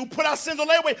pointed to, put our sins on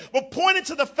layaway, but pointed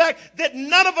to the fact that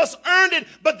none of us earned it,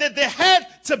 but that there had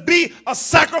to be a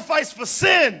sacrifice for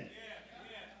sin.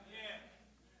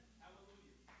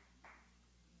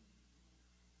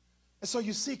 And so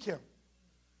you seek him.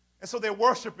 And so they're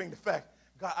worshiping the fact,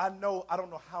 God, I don't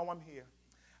know how I'm here.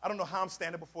 I don't know how I'm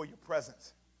standing before your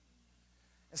presence.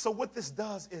 And so what this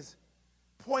does is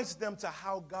points them to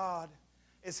how God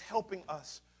is helping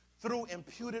us through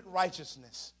imputed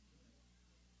righteousness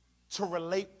to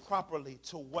relate properly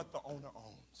to what the owner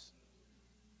owns.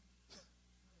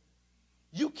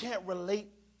 You can't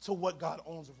relate to what God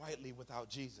owns rightly without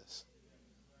Jesus.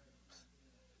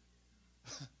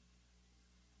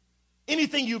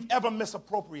 Anything you've ever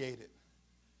misappropriated,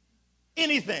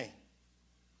 anything,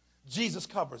 Jesus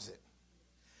covers it.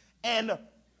 And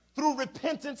through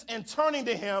repentance and turning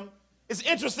to him, it's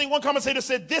interesting, one commentator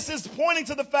said this is pointing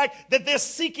to the fact that they're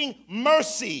seeking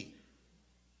mercy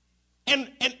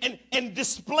and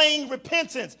displaying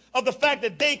repentance of the fact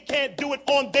that they can't do it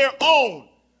on their own.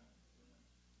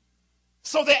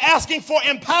 So they're asking for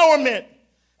empowerment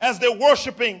as they're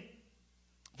worshiping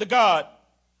the God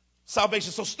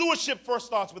salvation. So stewardship first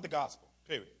starts with the gospel,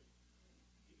 period.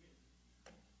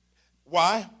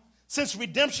 Why? Since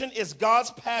redemption is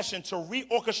God's passion to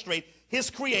reorchestrate his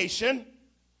creation's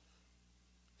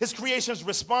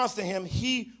response to him,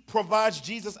 he provides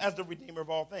Jesus as the Redeemer of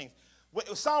all things.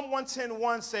 Psalm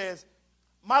 110:1 says,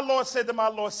 my Lord said to my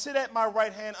Lord, sit at my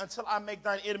right hand until I make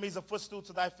thine enemies a footstool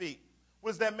to thy feet.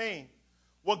 What does that mean?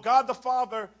 Well, God the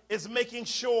Father is making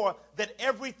sure that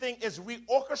everything is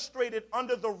reorchestrated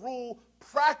under the rule,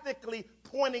 practically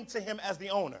pointing to him as the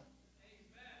owner.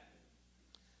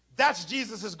 That's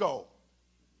Jesus' goal.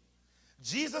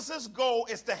 Jesus' goal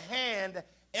is to hand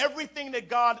everything that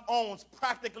God owns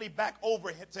practically back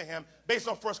over to him, based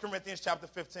on 1 Corinthians chapter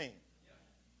 15.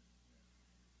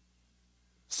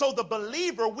 So the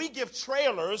believer, we give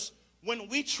trailers when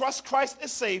we trust Christ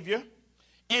as Savior,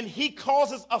 and he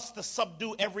causes us to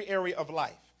subdue every area of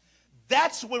life.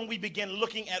 That's when we begin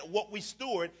looking at what we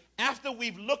steward after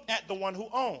we've looked at the one who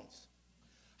owns.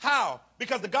 How?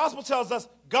 Because the gospel tells us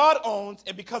God owns,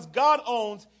 and because God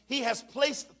owns, he has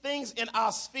placed things in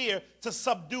our sphere to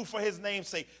subdue for his name's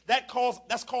sake. That's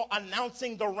called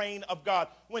announcing the reign of God.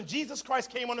 When Jesus Christ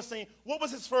came on the scene, what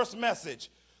was his first message?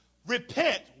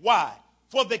 Repent. Why?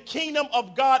 For the kingdom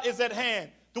of God is at hand.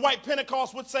 Dwight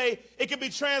Pentecost would say, it can be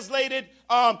translated,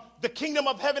 the kingdom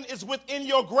of heaven is within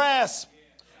your grasp.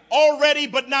 Already,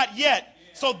 but not yet.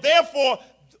 So therefore,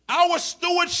 our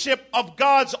stewardship of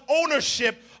God's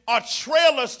ownership are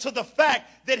trailers to the fact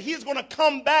that he's going to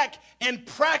come back and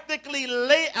practically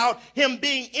lay out him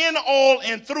being in all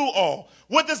and through all.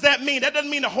 What does that mean? That doesn't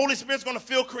mean the Holy Spirit's going to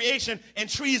fill creation and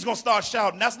trees going to start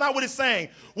shouting. That's not what it's saying.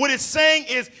 What it's saying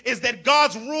is that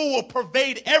God's rule will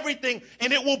pervade everything,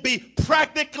 and it will be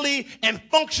practically and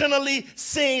functionally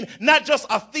seen, not just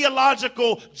a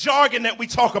theological jargon that we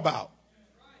talk about.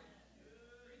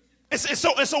 And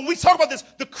so when we talk about this,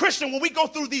 the Christian, when we go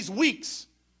through these weeks,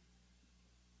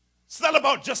 it's not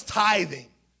about just tithing.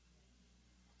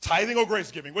 Tithing or grace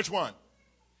giving? Which one?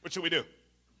 What should we do?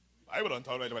 I don't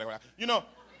talk about it. You know,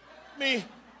 I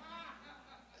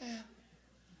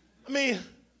mean,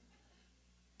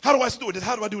 how do I steward this?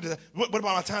 How do I do this? What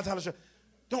about my time?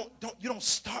 You don't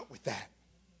start with that.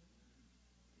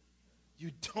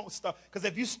 You don't start. Because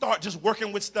if you start just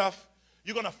working with stuff,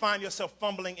 you're going to find yourself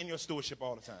fumbling in your stewardship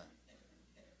all the time.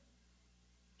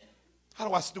 How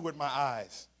do I steward my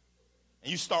eyes? And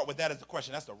you start with that as the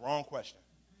question. That's the wrong question.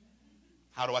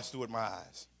 How do I steward my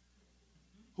eyes?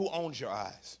 Who owns your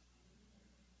eyes?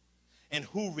 And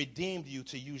who redeemed you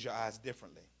to use your eyes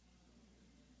differently?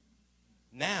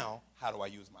 Now, how do I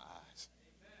use my eyes?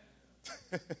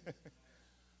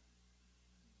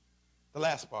 The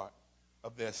last part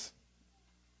of this.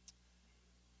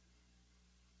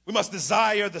 We must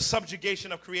desire the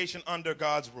subjugation of creation under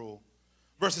God's rule.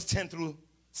 Verses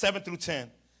 7 through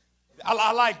 10.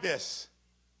 I like this.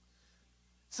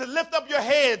 So lift up your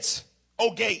heads,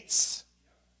 O gates,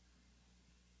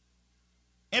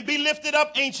 and be lifted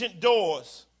up, ancient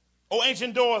doors, O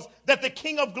ancient doors, that the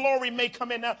King of glory may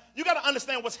come in. Now, you got to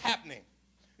understand what's happening.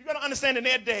 You got to understand in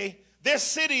their day, their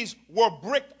cities were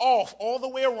bricked off all the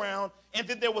way around, and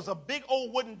then there was a big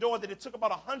old wooden door that it took about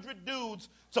 100 dudes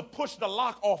to push the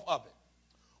lock off of it.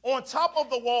 On top of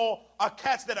the wall are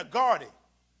cats that are guarding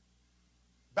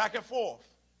back and forth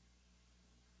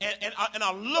and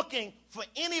are looking for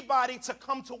anybody to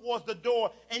come towards the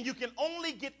door, and you can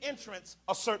only get entrance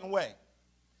a certain way.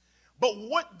 But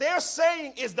what they're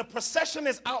saying is the procession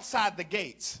is outside the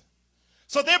gates.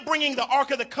 So they're bringing the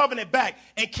Ark of the Covenant back,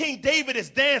 and King David is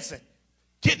dancing,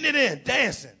 getting it in,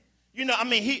 dancing. You know, I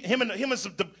mean, he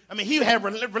had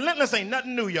relentless ain't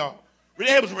nothing new, y'all.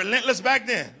 It was relentless back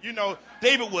then. You know,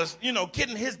 David was,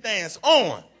 getting his dance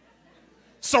on.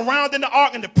 Surrounding the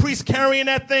ark and the priest carrying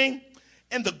that thing,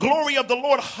 and the glory of the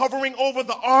Lord hovering over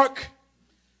the ark.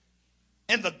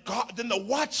 And then the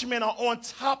watchmen are on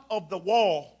top of the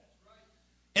wall.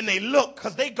 And they look,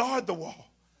 because they guard the wall.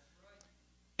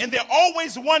 And they're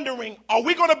always wondering, are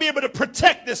we going to be able to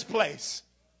protect this place?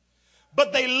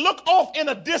 But they look off in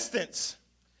a distance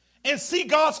and see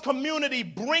God's community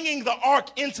bringing the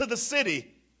ark into the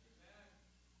city.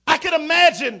 I can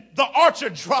imagine the archer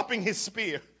dropping his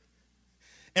spear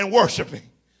and worshiping.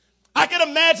 I can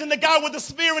imagine the guy with the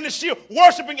spear and the shield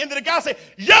worshiping, and then the guy say,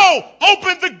 yo,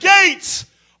 open the gates,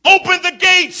 open the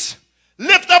gates.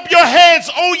 Lift up your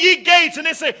heads, O ye gates. And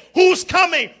they say, who's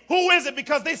coming? Who is it?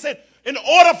 Because they said, in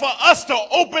order for us to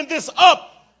open this up,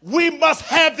 we must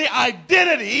have the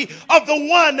identity of the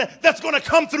one that's going to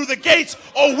come through the gates,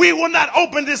 or we will not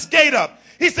open this gate up.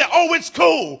 He said, oh, it's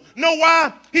cool. Know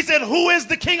why? He said, who is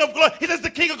the King of glory? He says, the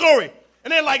King of glory.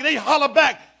 And they holler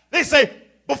back. They say,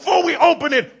 before we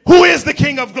open it, who is the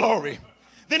King of glory?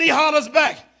 Then he hollers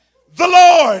back, the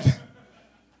Lord,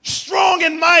 strong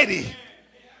and mighty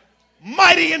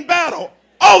in battle.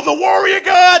 Oh, the warrior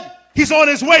God, he's on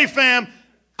his way, fam.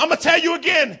 I'm going to tell you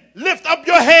again, lift up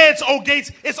your heads, O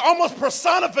gates. It's almost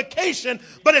personification,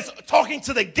 but it's talking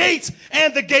to the gates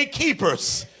and the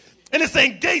gatekeepers. And it's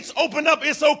saying, gates, open up,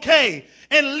 it's okay.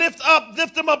 And lift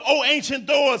them up, O ancient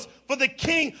doors, for the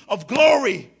King of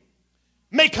glory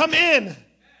may come in.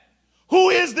 Who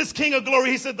is this King of glory?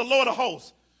 He said, the Lord of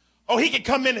hosts. Oh, he can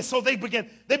come in. And so they begin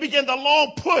the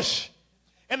long push.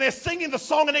 And they're singing the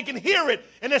song, and they can hear it.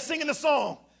 And they're singing the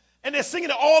song. And they're singing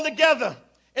it all together.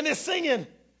 And they're singing,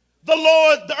 the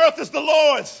Lord, the earth is the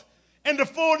Lord's, and the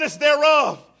fullness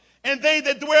thereof. And they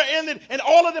that dwell in it. And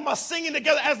all of them are singing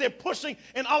together as they're pushing.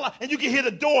 And you can hear the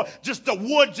door, just the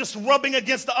wood just rubbing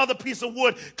against the other piece of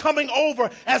wood, coming over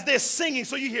as they're singing.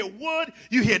 So you hear wood,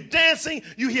 you hear dancing,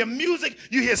 you hear music,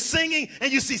 you hear singing,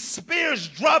 and you see spears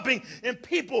dropping and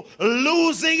people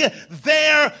losing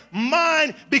their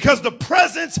mind because the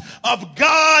presence of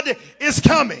God is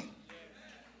coming.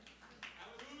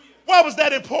 Why was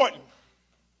that important?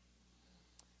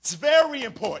 It's very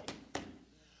important.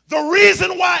 The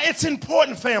reason why it's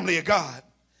important, family of God,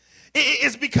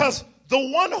 is because the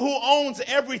one who owns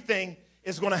everything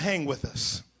is going to hang with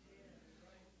us.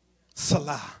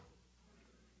 Salah.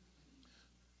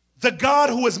 The God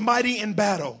who is mighty in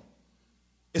battle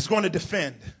is going to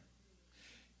defend.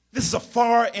 This is a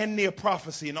far and near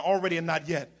prophecy, and already and not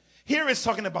yet. Here it's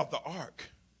talking about the ark.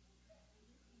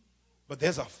 But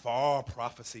there's a far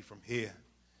prophecy from here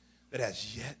that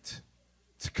has yet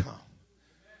to come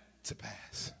to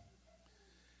pass.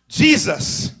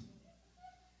 Jesus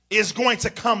is going to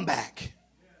come back.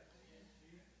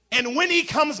 And when he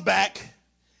comes back,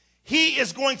 he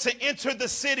is going to enter the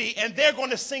city, and they're going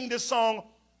to sing this song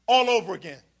all over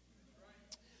again.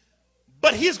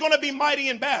 But he's going to be mighty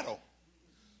in battle.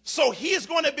 So he's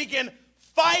going to begin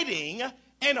fighting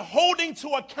and holding to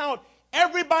account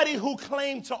everybody who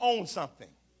claimed to own something.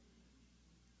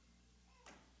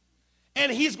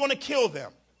 And he's going to kill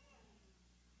them.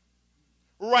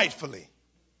 Rightfully.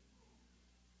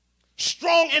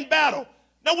 Strong in battle.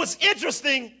 Now what's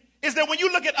interesting is that when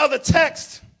you look at other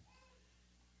texts,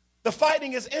 the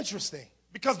fighting is interesting.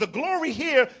 Because the glory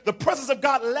here, the presence of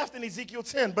God left in Ezekiel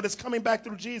 10, but it's coming back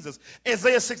through Jesus.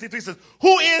 Isaiah 63 says,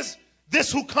 who is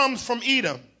this who comes from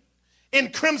Edom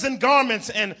in crimson garments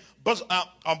and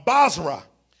Basra?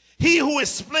 He who is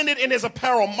splendid in his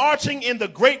apparel, marching in the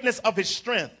greatness of his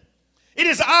strength. It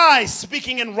is I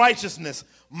speaking in righteousness,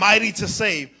 mighty to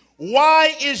save.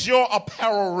 Why is your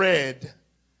apparel red,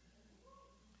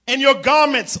 and your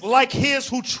garments like his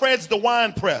who treads the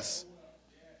winepress?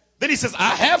 Then he says,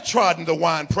 I have trodden the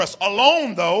winepress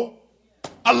alone, though.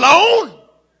 Alone?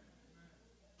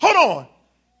 Hold on.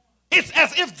 It's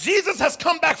as if Jesus has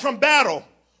come back from battle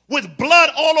with blood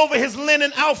all over his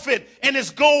linen outfit and his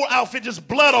gold outfit, just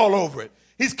blood all over it.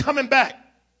 He's coming back,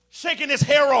 shaking his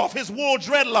hair off, his wool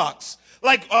dreadlocks.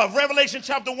 Like Revelation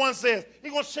chapter 1 says,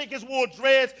 he's going to shake his wool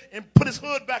dreads and put his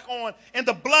hood back on, and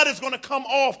the blood is going to come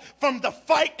off from the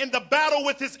fight and the battle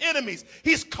with his enemies.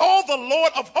 He's called the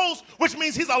Lord of hosts, which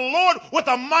means he's a Lord with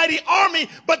a mighty army,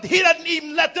 but he doesn't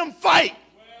even let them fight.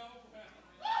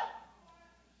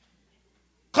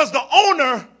 Because the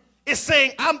owner is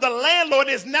saying, I'm the landlord.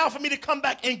 It's now for me to come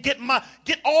back and get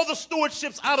all the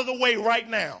stewardships out of the way right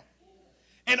now.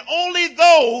 And only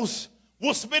those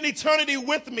will spend eternity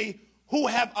with me who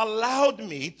have allowed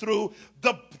me through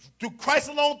Christ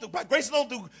alone, by grace alone,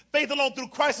 through faith alone, through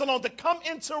Christ alone, to come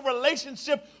into a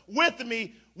relationship with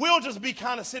me. We'll just be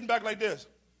kind of sitting back like this.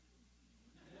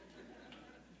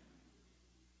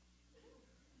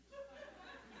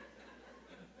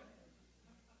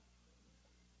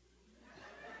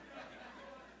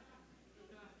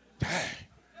 Dang.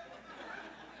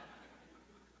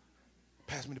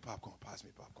 Pass me the popcorn. Pass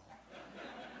me the popcorn.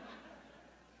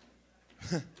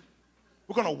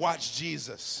 We're going to watch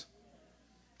Jesus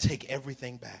take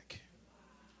everything back.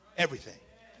 Everything.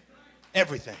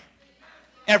 Everything.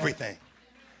 Everything.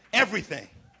 Everything.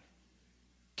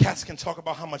 Cats can talk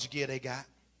about how much gear they got.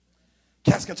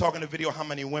 Cats can talk in the video how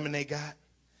many women they got.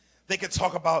 They can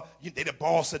talk about they the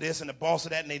boss of this and the boss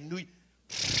of that, and they knew.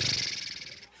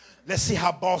 Let's see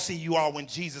how bossy you are when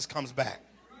Jesus comes back.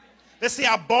 Let's see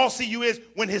how bossy you is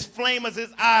when his flame is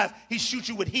his eyes. He shoots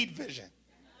you with heat vision.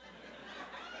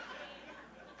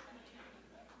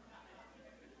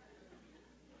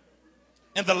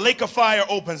 And the lake of fire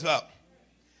opens up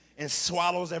and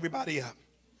swallows everybody up.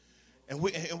 And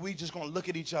we just going to look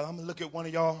at each other. I'm going to look at one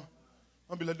of y'all.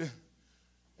 I'm going to be like this.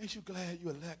 Ain't you glad you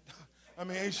elect?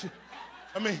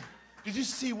 Did you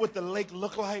see what the lake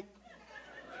looked like?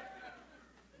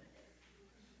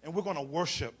 And we're going to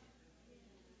worship.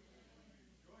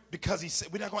 Because he said,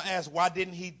 we're not going to ask, why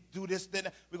didn't he do this?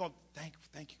 We're going to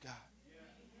thank you, God.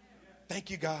 Thank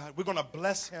you, God. We're going to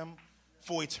bless him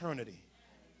for eternity.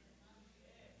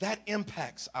 That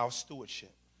impacts our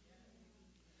stewardship.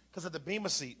 Because at the Bema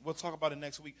seat, we'll talk about it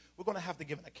next week, we're going to have to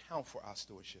give an account for our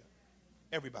stewardship.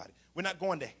 Everybody. We're not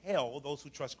going to hell, those who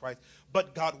trust Christ,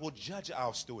 but God will judge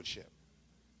our stewardship.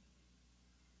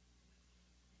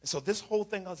 And so this whole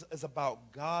thing is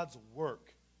about God's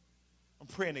work. I'm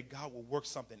praying that God will work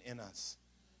something in us.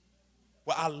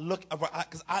 Well,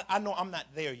 because I know I'm not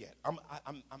there yet. I'm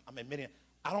admitting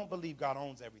I don't believe God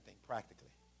owns everything practically.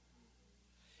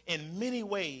 In many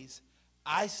ways,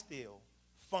 I still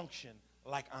function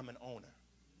like I'm an owner.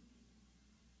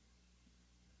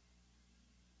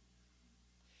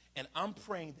 And I'm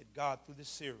praying that God, through this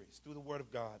series, through the Word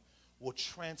of God, will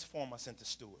transform us into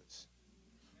stewards.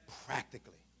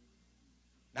 Practically.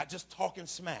 Not just talking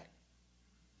smack,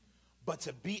 but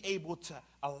to be able to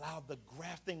allow the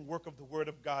grafting work of the Word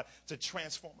of God to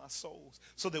transform our souls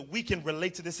so that we can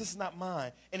relate to this. This is not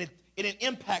mine. And it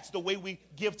impacts the way we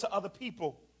give to other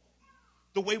people,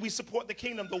 the way we support the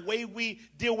kingdom, the way we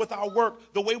deal with our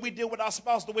work, the way we deal with our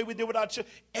spouse, the way we deal with our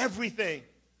children, everything.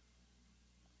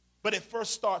 But it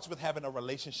first starts with having a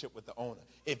relationship with the owner.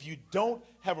 If you don't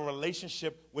have a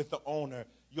relationship with the owner,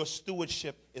 your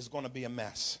stewardship is going to be a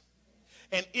mess.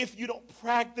 And if you don't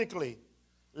practically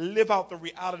live out the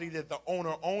reality that the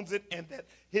owner owns it and that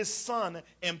his son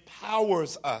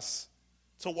empowers us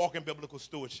to walk in biblical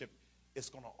stewardship, it's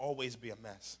going to always be a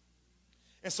mess.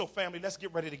 And so, family, let's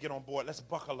get ready to get on board. Let's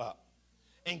buckle up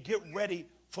and get ready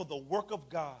for the work of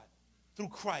God through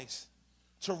Christ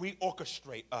to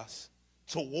reorchestrate us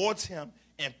towards him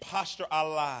and posture our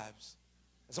lives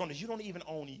as long as you don't even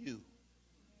own you.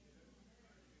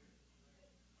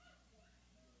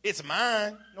 It's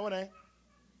mine. No, it ain't.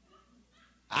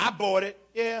 I bought it.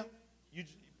 Yeah.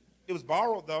 It was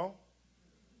borrowed, though.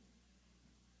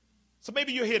 So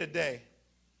maybe you're here today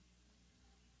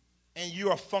and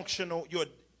you're functional.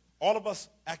 All of us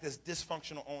act as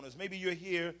dysfunctional owners. Maybe you're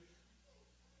here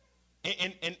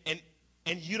and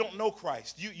you don't know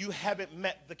Christ. You haven't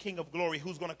met the King of Glory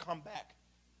who's going to come back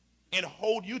and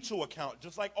hold you to account,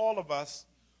 just like all of us,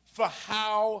 for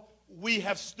how we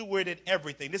have stewarded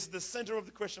everything. This is the center of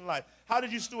the Christian life. How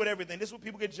did you steward everything? This is what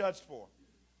people get judged for.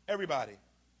 Everybody.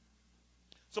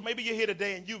 So maybe you're here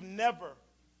today and you've never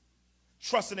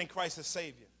trusted in Christ as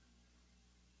Savior.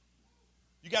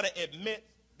 You got to admit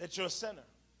that you're a sinner,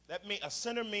 A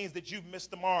sinner means that you've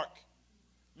missed the mark.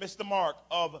 Missed the mark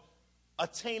of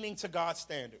attaining to God's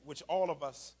standard, which all of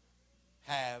us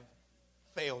have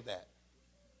failed at.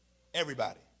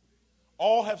 Everybody.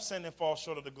 All have sinned and fall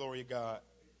short of the glory of God.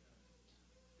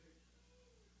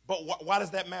 But why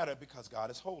does that matter? Because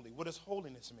God is holy. What does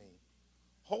holiness mean?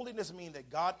 Holiness means that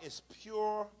God is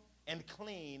pure and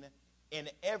clean in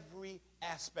every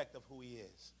aspect of who he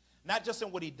is. Not just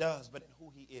in what he does, but in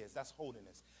who he is. That's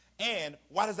holiness. And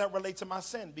why does that relate to my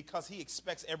sin? Because he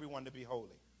expects everyone to be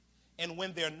holy. And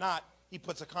when they're not, he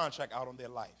puts a contract out on their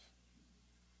life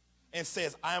and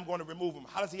says, I am going to remove them.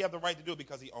 How does he have the right to do it?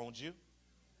 Because he owns you.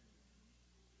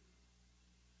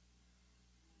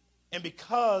 And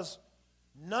because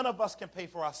none of us can pay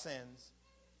for our sins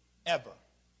ever,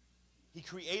 he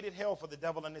created hell for the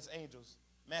devil and his angels.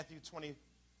 Matthew 25:41.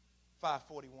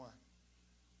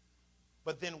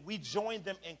 But then we join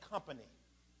them in company.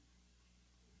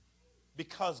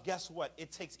 Because guess what?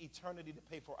 It takes eternity to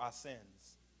pay for our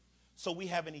sins. So we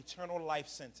have an eternal life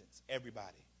sentence.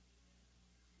 Everybody.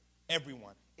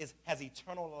 Everyone has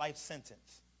eternal life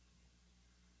sentence.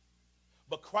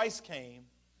 But Christ came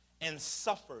and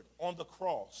suffered on the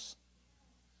cross.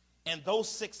 And those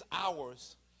 6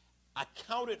 hours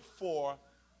accounted for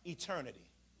eternity.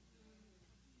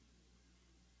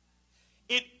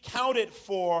 It counted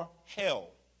for hell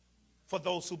for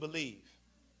those who believe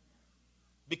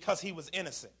because he was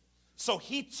innocent. So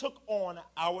he took on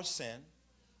our sin.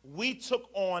 We took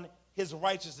on his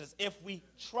righteousness if we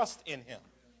trust in him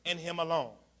and him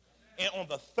alone. And on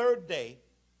the third day,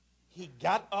 he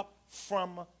got up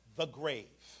from the grave.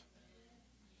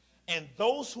 And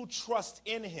those who trust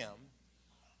in him,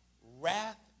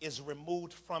 wrath is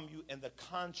removed from you and the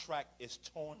contract is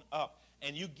torn up.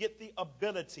 And you get the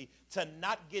ability to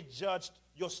not get judged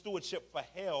your stewardship for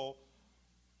hell,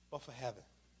 but for heaven.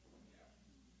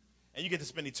 And you get to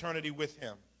spend eternity with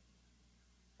him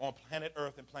on planet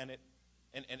Earth and planet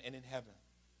and in heaven.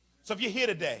 So if you're here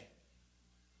today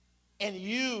and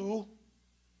you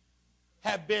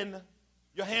have been,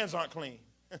 your hands aren't clean,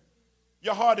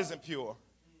 your heart isn't pure,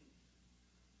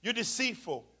 you're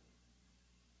deceitful.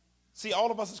 See,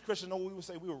 all of us as Christians know what we would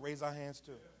say. We would raise our hands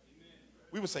too.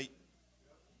 We would say,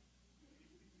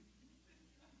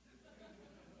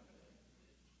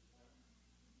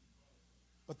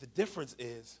 but the difference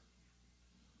is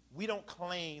we don't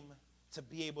claim to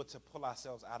be able to pull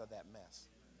ourselves out of that mess.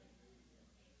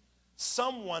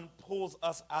 Someone pulls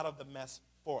us out of the mess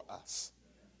for us.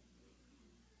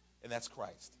 And that's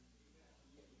Christ.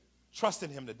 Trust in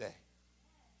him today.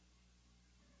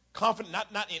 Confident,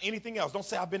 not in anything else. Don't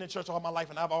say, I've been in church all my life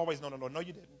and I've always known the Lord. No,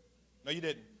 you didn't. No, you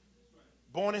didn't.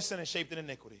 Born in sin and shaped in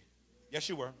iniquity. Yes,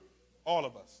 you were. All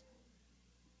of us.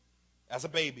 As a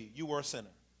baby, you were a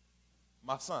sinner.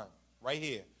 My son, right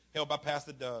here, held by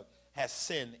Pastor Doug, has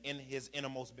sin in his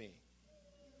innermost being.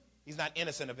 He's not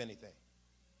innocent of anything.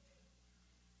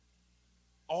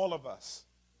 All of us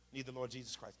need the Lord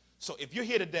Jesus Christ. So if you're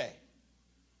here today,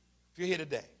 you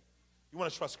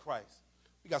want to trust Christ,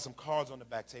 we got some cards on the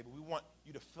back table. We want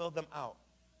you to fill them out.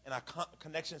 And our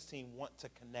connections team want to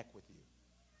connect with you.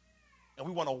 And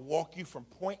we want to walk you from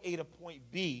point A to point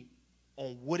B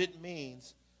on what it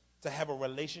means to have a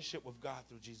relationship with God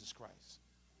through Jesus Christ.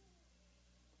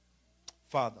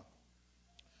 Father,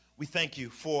 we thank you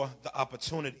for the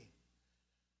opportunity